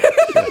material.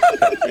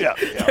 yeah.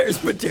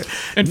 There's material.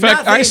 in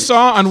fact, I Nothing-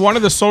 saw on one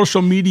of the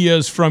social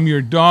medias from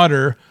your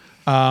daughter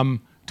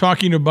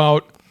talking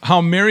about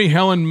how Mary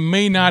Helen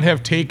may not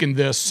have taken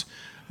this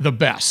the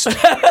best.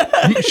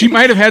 She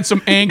might have had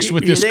some angst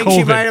with You this think COVID.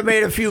 she might have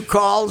made a few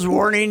calls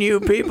warning you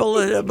people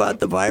about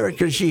the virus?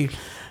 Because she,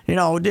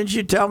 didn't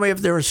you tell me if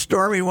there was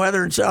stormy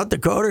weather in South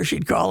Dakota,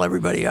 she'd call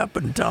everybody up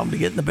and tell them to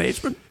get in the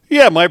basement?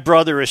 Yeah, my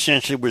brother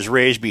essentially was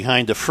raised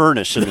behind the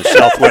furnace in the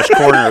southwest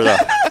corner of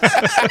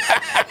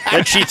the.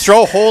 And she'd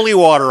throw holy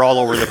water all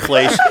over the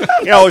place.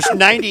 It was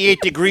 98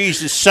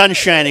 degrees, the sun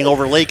shining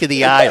over Lake of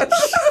the Isles.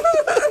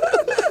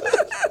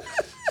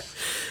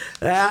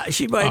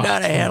 She might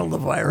not have handled the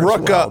virus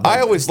Rook, well. I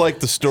always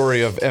liked the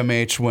story of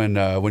MH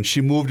when she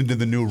moved into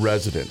the new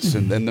residence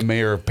and then the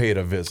mayor paid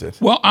a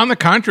visit. Well, on the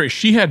contrary,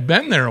 she had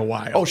been there a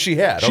while. Oh, she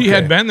had? She Okay.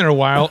 had been there a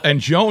while, and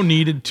Joe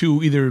needed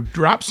to either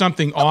drop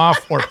something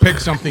off or pick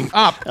something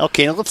up.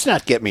 Okay, now let's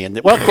not get me in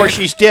there. Well, of course,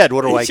 she's dead.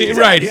 What do I do?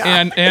 Right,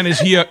 and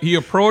as he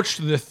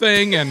approached the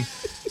thing,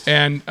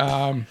 and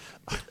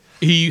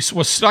he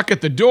was stuck at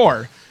the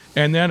door,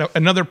 and then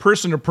another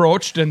person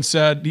approached and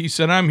said,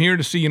 "I'm here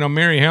to see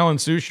Mary Helen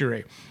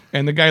Souchere,"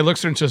 and the guy looks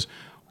at her and says,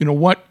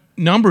 "What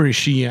number is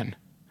she in?"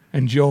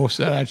 And Joe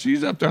said,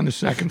 "She's up there on the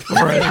second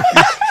floor." And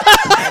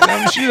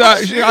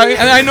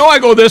I know I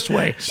go this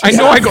way. I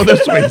know I go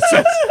this way. He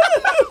says.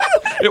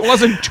 It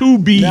wasn't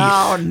 2B.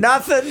 No,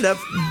 nothing.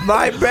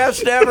 My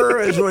best ever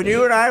is when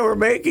you and I were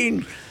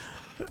making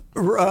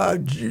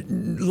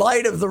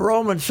light of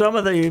some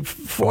of the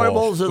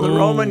foibles of the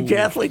Roman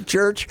Catholic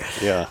Church.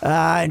 Yeah.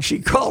 And she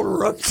called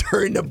Rook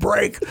during the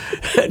break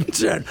and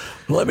said,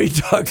 "Let me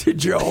talk to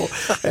Joe."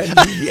 And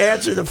he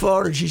answered the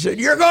phone and she said,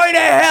 "You're going to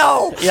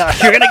hell." Yeah,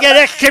 you're going to get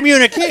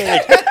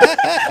excommunicated.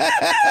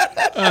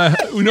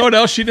 You know what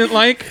else she didn't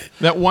like?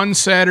 That one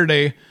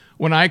Saturday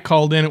when I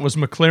called in, it was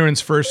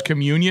McLaren's first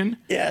communion.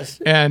 Yes.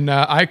 And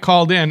I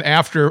called in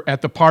at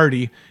the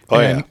party. Oh,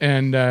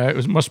 and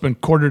it must have been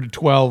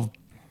 11:45.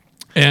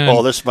 And,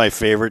 Oh, this is my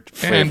favorite.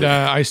 and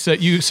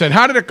you said,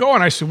 "How did it go?"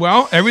 And I said,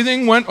 "Well,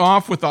 everything went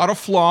off without a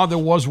flaw. There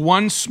was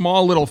one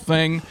small little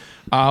thing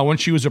when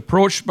she was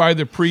approached by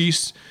the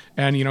priest,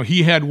 and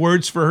he had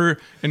words for her,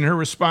 and her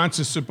response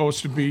is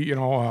supposed to be,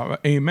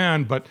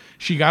 amen. But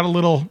she got a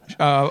little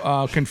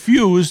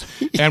confused,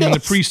 and when the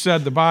priest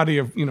said the body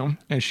of,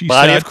 and she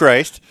Body said, of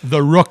Christ.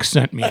 the Rook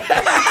sent me."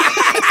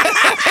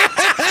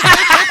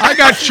 I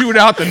got chewed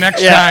out the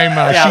next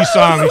time she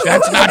saw me.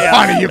 That's not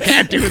funny. You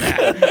can't do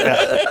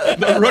that.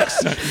 The Rook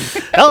sent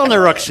me. Helen the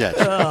Rook said.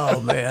 Oh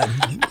man,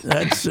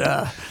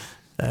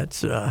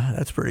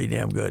 that's pretty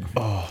damn good.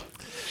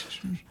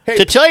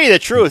 To tell you the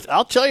truth,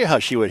 I'll tell you how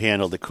she would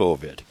handle the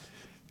COVID.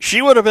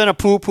 She would have been a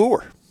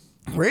poo-pooer.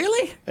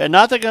 Really? And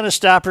nothing going to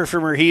stop her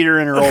from her heater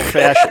and her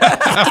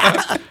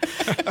old-fashioned.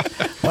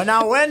 Well,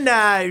 now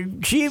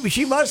when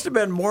she must have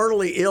been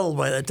mortally ill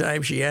by the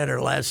time she had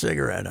her last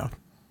cigarette out.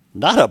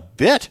 Not a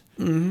bit.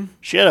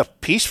 She had a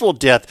peaceful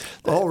death.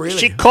 Oh, really?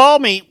 She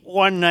called me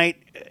one night.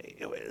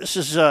 This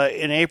is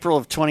in April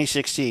of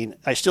 2016.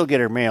 I still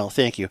get her mail.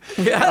 Thank you.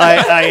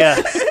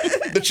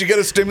 Did she get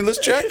a stimulus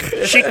check?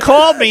 She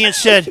called me and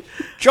said,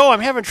 "Joe, I'm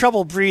having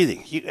trouble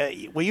breathing.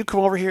 Will you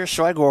come over here?"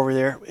 So I go over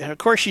there, and of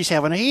course she's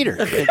having a heater.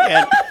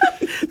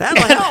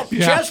 That'll help.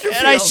 Chesterfield's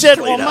And I said,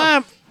 "Well, clean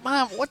up.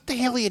 Mom, what the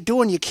hell are you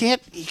doing? You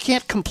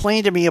can't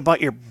complain to me about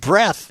your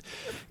breath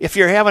if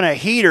you're having a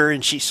heater."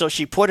 And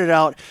she put it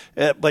out,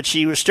 but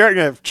she was starting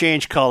to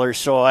change colors.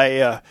 So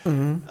I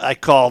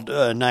called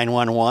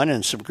 911,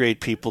 and some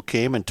great people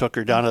came and took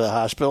her down to the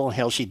hospital. And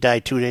hell, she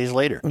died 2 days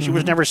later. She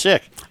was never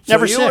sick.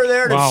 Never so you sick. were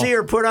there to Wow. see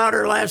her put out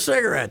her last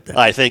cigarette then.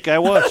 I think I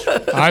was.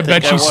 I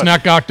bet she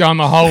snuck out down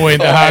the hallway in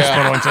the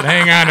hospital and said,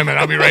 "Hang on a minute,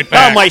 I'll be right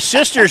back." No, my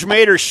sisters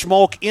made her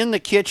smoke in the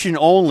kitchen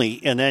only,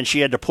 and then she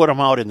had to put them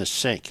out in the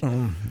sink.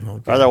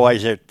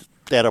 Otherwise,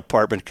 that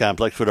apartment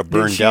complex would have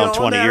burned she down own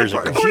 20 that years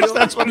apartment? ago. She own-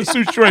 That's what a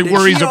Detroit Did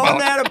worries she own about.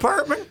 that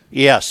apartment?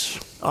 Yes.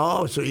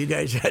 Oh, so you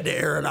guys had to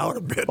air it out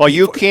a bit. Well,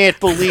 you can't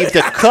believe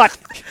the cut.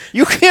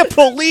 You can't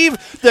believe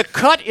the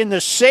cut in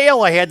the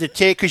sale I had to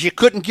take because you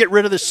couldn't get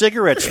rid of the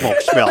cigarette smoke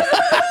smell.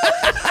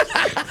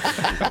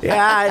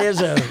 Yeah,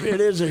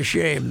 it is a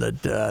shame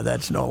that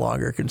that's no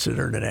longer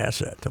considered an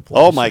asset. To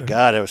Oh my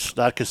God, it was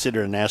not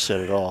considered an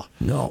asset at all.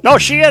 No. No,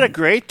 she had a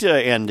great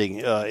ending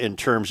in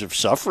terms of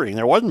suffering.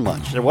 There wasn't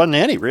much. There wasn't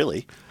any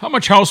really. How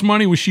much house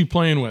money was she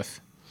playing with?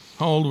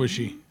 How old was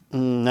she?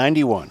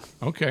 91.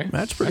 Okay,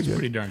 That's pretty good.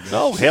 pretty darn good.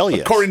 Oh hell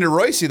yes. According to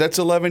Royce, that's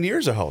 11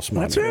 years of house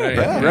money. That's right.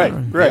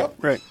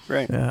 Right.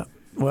 Right. Yeah.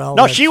 Well,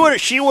 No, that's-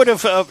 she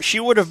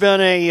would have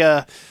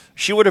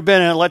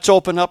been a let's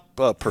open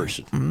up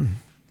person.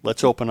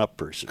 Let's open up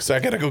person. So I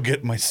got to go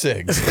get my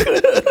cigs.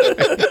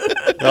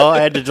 No, I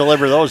had to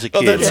deliver those to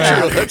kids.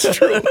 That's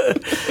true.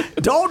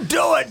 Don't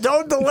do it.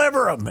 Don't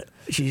deliver them.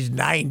 She's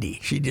 90.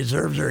 She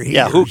deserves her heater.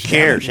 Yeah, who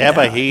cares? Have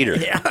a heater.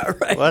 Yeah,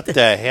 right. What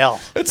the hell?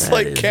 It's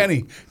like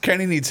Kenny.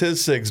 Kenny needs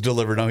his cigs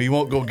delivered now. He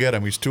won't go get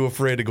them. He's too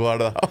afraid to go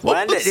out of the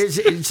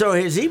house. So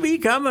has he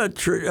become a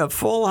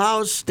full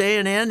house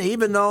staying in,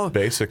 even though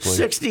Basically.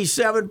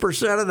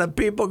 67% of the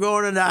people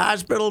going into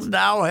hospitals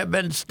now have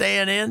been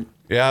staying in?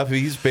 Yeah,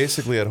 he's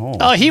basically at home.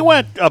 He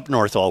went up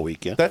north all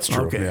weekend. That's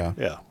true. Okay. Yeah.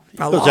 Yeah.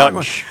 A Goes long out and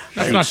one.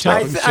 That's not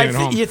tough. Staying at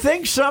home. You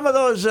think some of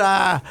those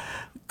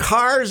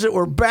cars that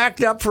were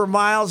backed up for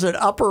miles at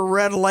Upper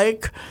Red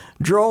Lake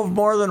drove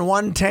more than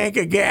one tank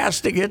of gas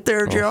to get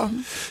there, Joe?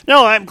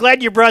 No, I'm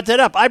glad you brought that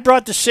up. I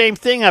brought the same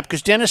thing up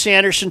because Dennis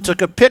Anderson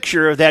took a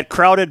picture of that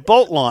crowded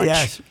boat launch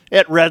Yes.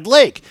 at Red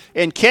Lake.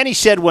 And Kenny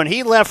said when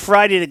he left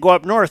Friday to go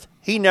up north,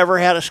 he never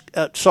had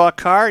saw a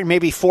car and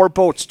maybe 4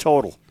 boats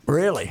total.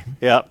 Really?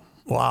 Yeah.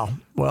 Wow.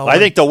 Well, I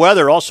think the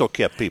weather also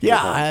kept people yeah,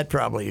 home. that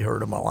probably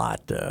hurt him a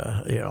lot.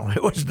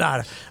 It was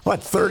not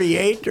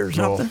 38 or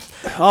something.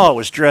 Oh, it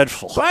was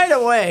dreadful. By the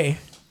way,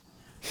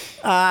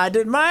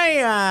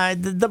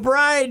 did the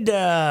bride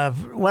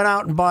went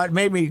out and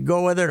made me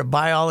go with her to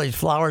buy all these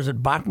flowers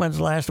at Bachman's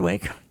last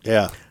week?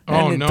 Yeah.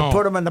 Oh, And no. to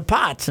put them in the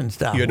pots and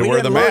stuff. You had to wear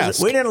the didn't lose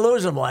mask. We didn't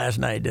lose them last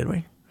night, did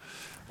we?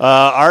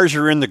 Ours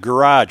are in the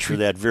garage for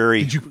that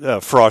very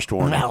frost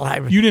warning.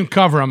 Well, You didn't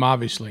cover them,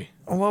 obviously.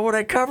 what would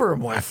I cover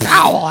them with?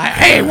 Towel.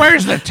 Hey,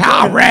 where's the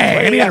towel,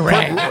 Ray? I need a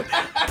Ray.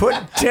 Put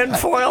tin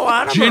foil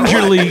on them?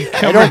 Gingerly I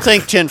covered. don't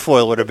think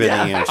tinfoil would have been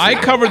the answer. I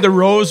covered the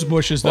rose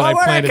bushes that Well,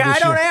 I planted I this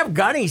don't year. have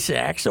gunny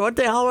sacks, so what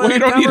the hell would Well, I you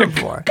don't cover need them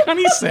for? a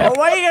gunny sack. Well,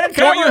 what are you going to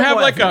cover Don't you them have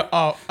with? like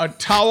a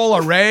towel,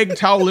 a rag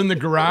towel in the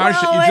garage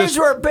Well, that you these just?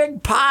 were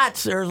big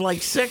pots. There's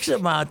like 6 of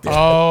them out there.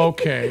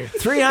 Okay.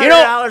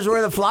 $300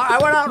 worth of flour. I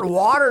went out and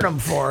watered them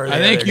for her. I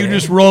the think other you day.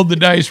 just rolled the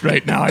dice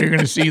right now. You're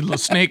going to see the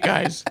snake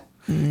eyes.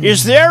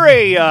 Is there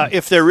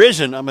if there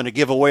isn't, I'm going to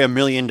give away $1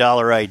 million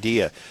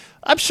idea.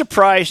 I'm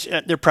surprised,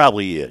 there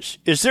probably is.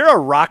 Is there a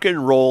rock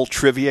and roll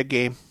trivia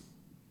game?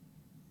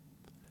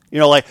 You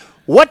know, like,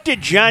 what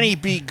did Johnny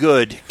B.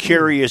 Good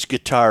carry his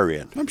guitar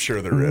in? I'm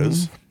sure there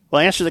is.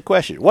 Well, answer the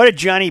question. What did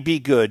Johnny B.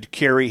 Good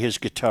carry his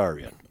guitar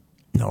in?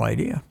 No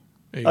idea.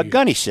 A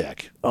gunny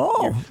sack.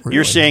 Oh, really?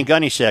 You're saying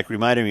gunny sack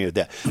reminded me of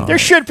that. There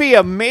should be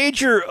a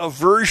major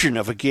version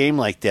of a game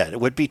like that. It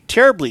would be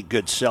terribly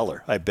good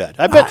seller, I bet.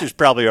 I bet there's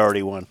probably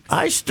already one.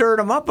 I stirred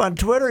them up on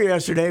Twitter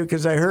yesterday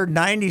because I heard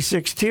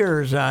 96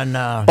 Tears on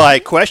By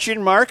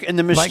question mark and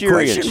the by Mysterians.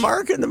 question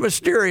mark and the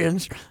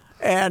Mysterians.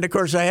 And, of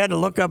course, I had to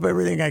look up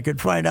everything I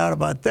could find out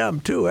about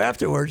them, too,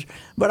 afterwards.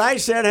 But I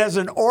said, has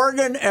an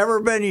organ ever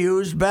been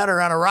used better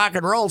on a rock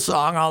and roll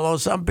song, although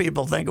some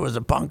people think it was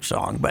a punk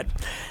song.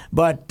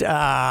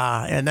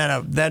 And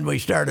then we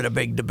started a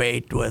big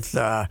debate with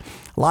a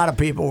lot of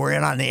people were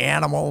in on the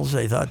Animals.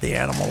 They thought the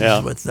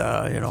Animals with,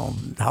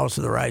 House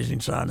of the Rising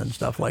Sun and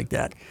stuff like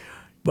that.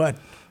 But...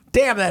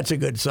 damn, that's a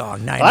good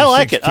song. I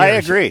like it. 96 I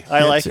Tears. agree.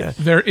 I like it.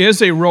 There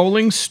is a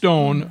Rolling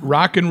Stone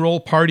rock and roll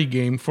party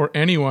game for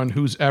anyone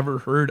who's ever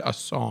heard a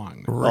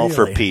song. Oh,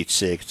 for Really? Pete's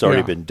sake. It's already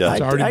Yeah. been done.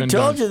 It's already I been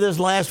told done. you this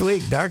last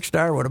week. Dark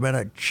Star would have been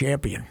a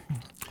champion.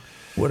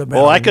 would have been.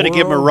 Well, I could have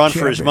given him a world run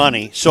for his champion.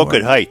 money. So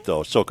could Height,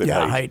 though. So could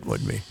Yeah, Height. Height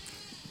would be.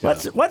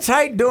 What's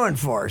Height doing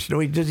for us?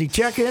 Does he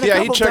check in? Yeah, a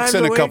he couple checks times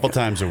in a week? couple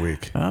times a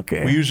week.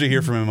 Okay. We usually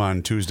hear from him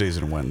on Tuesdays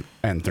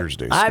and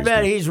Thursdays. I excuse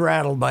bet me. he's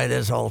rattled by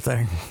this whole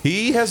thing.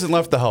 He hasn't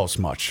left the house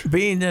much.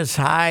 Being this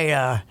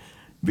high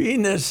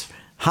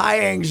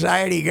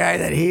anxiety guy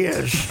that he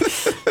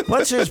is.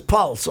 What's his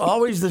pulse?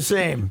 Always the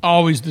same.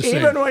 Always the same.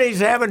 Even when he's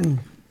having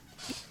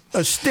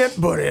a stint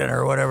put in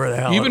or whatever the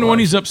hell. Even when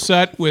he's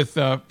upset with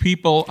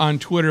people on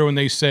Twitter when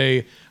they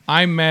say,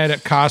 I'm mad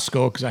at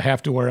Costco because I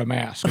have to wear a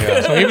mask.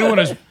 So even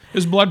when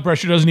his blood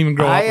pressure doesn't even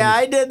go up.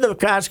 I did the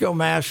Costco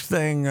mask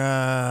thing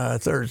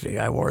Thursday.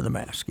 I wore the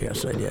mask.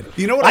 Yes, I did.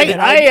 You know what?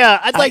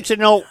 I'd like to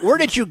know, where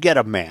did you get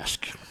a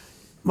mask?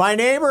 My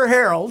neighbor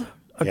Harold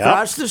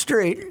across the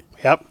street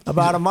Yep.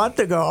 about a month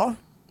ago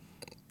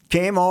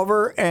came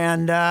over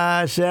and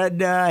said,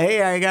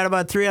 hey, I got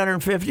about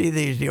 350 of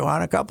these. Do you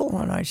want a couple?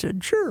 And I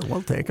said, sure,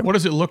 we'll take them. What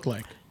does it look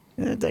like?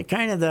 They're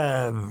kind of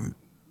the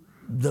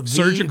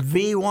Surgical-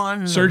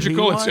 V1.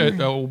 Surgical?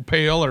 V1. It's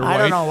pale or white? I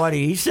don't know what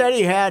he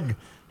said.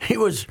 He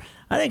was.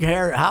 I think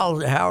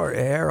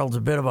Harold's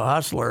a bit of a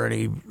hustler,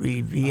 and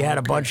he had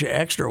a bunch of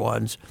extra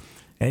ones,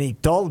 and he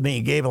told me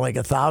he gave like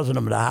 1,000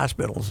 of them to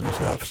hospitals and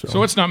stuff.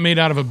 So it's not made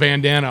out of a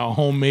bandana, a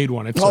homemade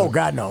one. It's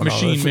God, no,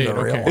 machine this is made. a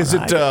real Okay. one. Is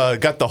it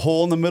got the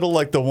hole in the middle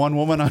like the one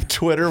woman on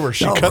Twitter where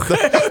she cut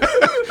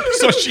the?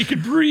 So she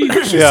could breathe.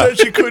 She said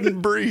she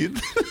couldn't breathe.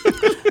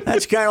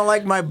 That's kind of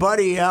like my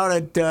buddy out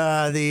at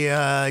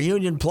the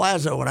Union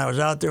Plaza when I was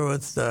out there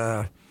with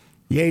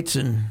Yates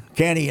and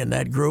Kenny and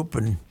that group,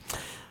 and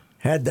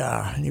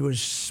he was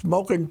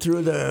smoking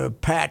through the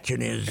patch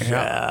in his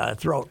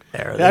throat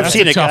there. I've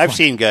seen a tough I've one.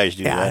 seen guys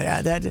do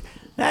that. Yeah,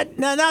 that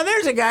now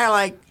there's a guy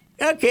like,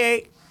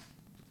 okay,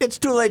 it's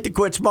too late to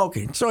quit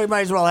smoking, so he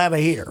might as well have a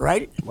heater,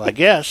 right? Well, I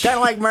guess. Kind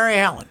of like Mary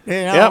Helen. You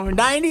know, Yep.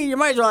 90, you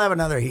might as well have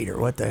another heater.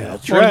 What the hell?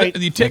 That's Or right.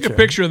 you take a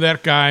picture of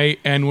that guy,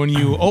 and when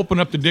you open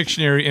up the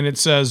dictionary and it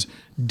says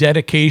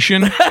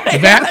dedication,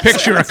 that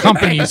picture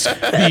accompanies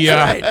the.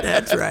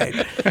 That's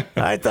right.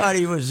 I thought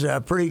he was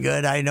pretty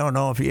good. I don't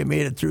know if he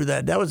made it through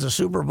that. That was a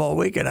Super Bowl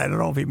weekend. I don't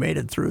know if he made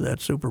it through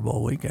that Super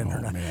Bowl weekend or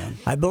not. man.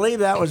 I believe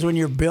that was when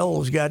your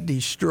Bills got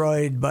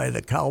destroyed by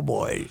the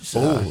Cowboys.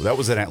 Oh, that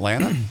was in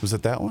Atlanta. Was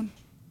it that one?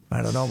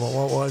 I don't know, but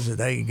what was it?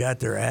 They got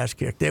their ass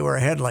kicked. They were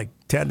ahead like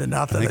 10-0.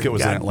 I think it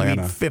was in got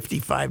Atlanta. beat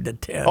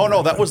 55-10. Oh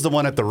no, that was the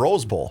one at the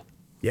Rose Bowl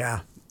Yeah,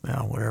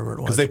 whatever it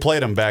was. because they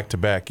played them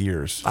back-to-back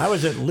years. I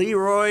was at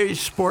Leroy's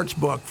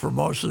Sportsbook for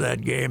most of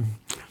that game.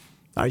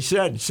 I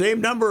said,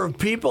 same number of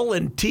people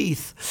and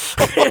teeth.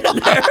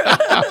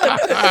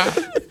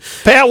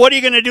 Pat, what are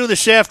you going to do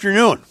this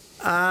afternoon?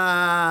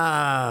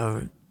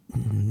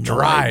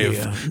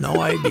 Drive.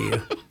 No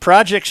idea.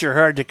 Projects are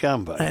hard to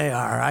come by. They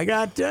are. I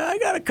got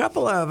a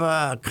couple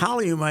of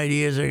column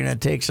ideas that are going to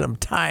take some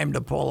time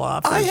to pull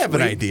off. I this have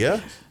an week.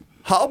 idea.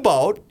 How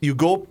about you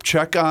go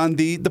check on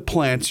the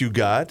plants you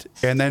got,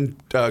 and then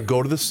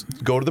go to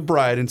the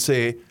bride and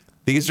say,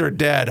 "These are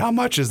dead. How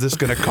much is this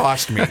going to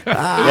cost me?"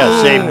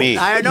 Yeah, same me.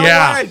 I know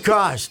Yeah. what it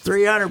costs.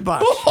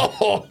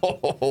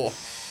 $300.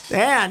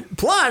 And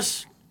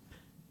plus,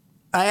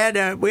 I had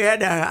to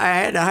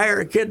hire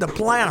a kid to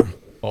plant them.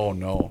 Oh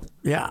no.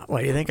 Yeah. What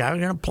do you think I was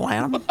going to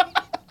plant them?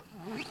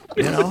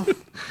 you know.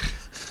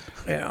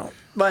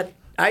 But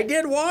I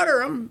did water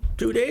them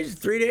 3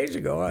 days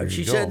ago.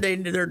 She said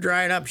they're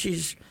drying up.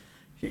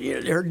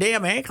 Her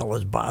damn ankle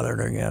was bothering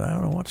her again. I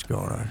don't know what's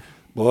going on.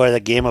 Boy, the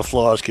game of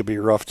flaws could be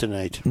rough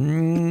tonight. Good.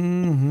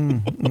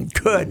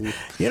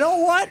 You know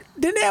what?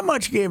 Didn't have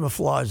much Game of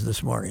Flaws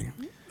this morning.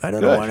 I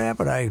don't know Good. what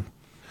happened.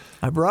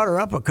 I brought her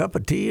up a cup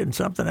of tea and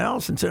something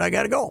else and said I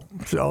got to go.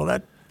 So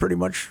that pretty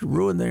much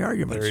ruined the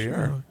arguments. There you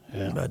are.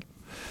 Yeah.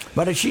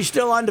 But she's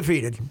still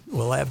undefeated.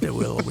 We'll have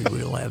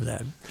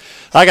that.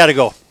 I got to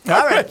go.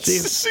 All right. See you.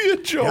 See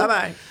you, Joe.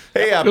 Bye-bye.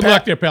 Hey, Good Pat,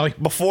 luck there, Pally.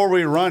 Before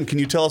we run, can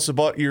you tell us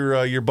about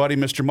your buddy,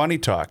 Mr. Money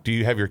Talk? Do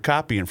you have your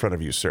copy in front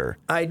of you, sir?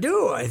 I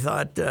do. I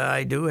thought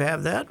I do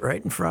have that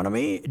right in front of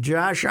me.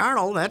 Josh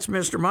Arnold, that's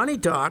Mr. Money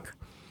Talk.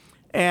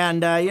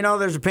 And,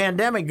 there's a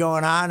pandemic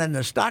going on, and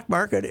the stock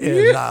market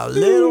is a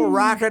little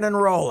rocking and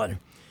rolling.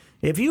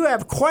 If you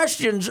have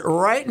questions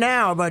right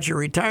now about your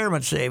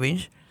retirement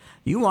savings,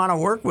 you want to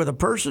work with a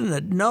person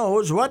that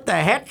knows what the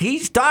heck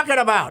he's talking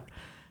about.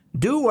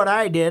 Do what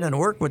I did and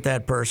work with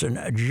that person,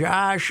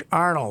 Josh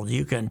Arnold.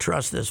 You can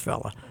trust this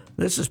fella.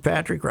 This is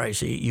Patrick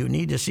Ricey. You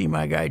need to see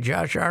my guy,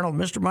 Josh Arnold,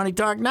 Mr. Money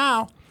Talk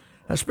now,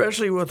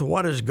 especially with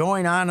what is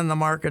going on in the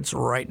markets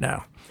right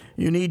now.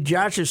 You need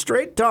Josh's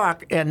straight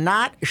talk and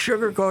not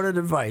sugar-coated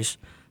advice.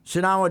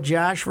 Sit down with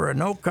Josh for a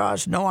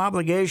no-cost,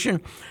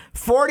 no-obligation,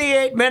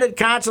 48-minute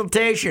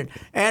consultation,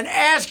 and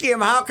ask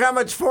him how come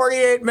it's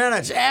 48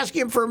 minutes. Ask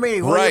him for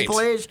me, will Right. you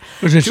please?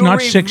 Because it's To not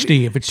rev-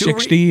 60. If it's to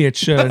 60,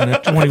 it's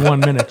 21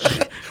 minutes.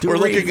 to We're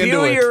looking review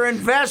into it. your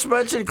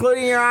investments,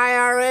 including your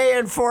IRA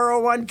and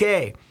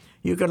 401k.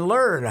 You can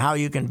learn how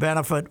you can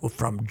benefit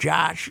from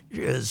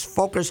Josh's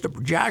focused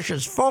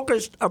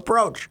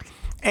approach.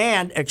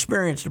 and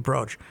experienced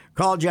approach.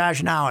 Call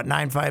Josh now at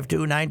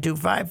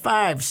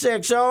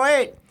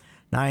 952-925-5608.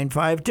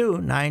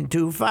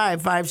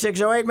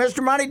 952-925-5608.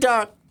 Mr. Money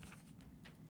Talk.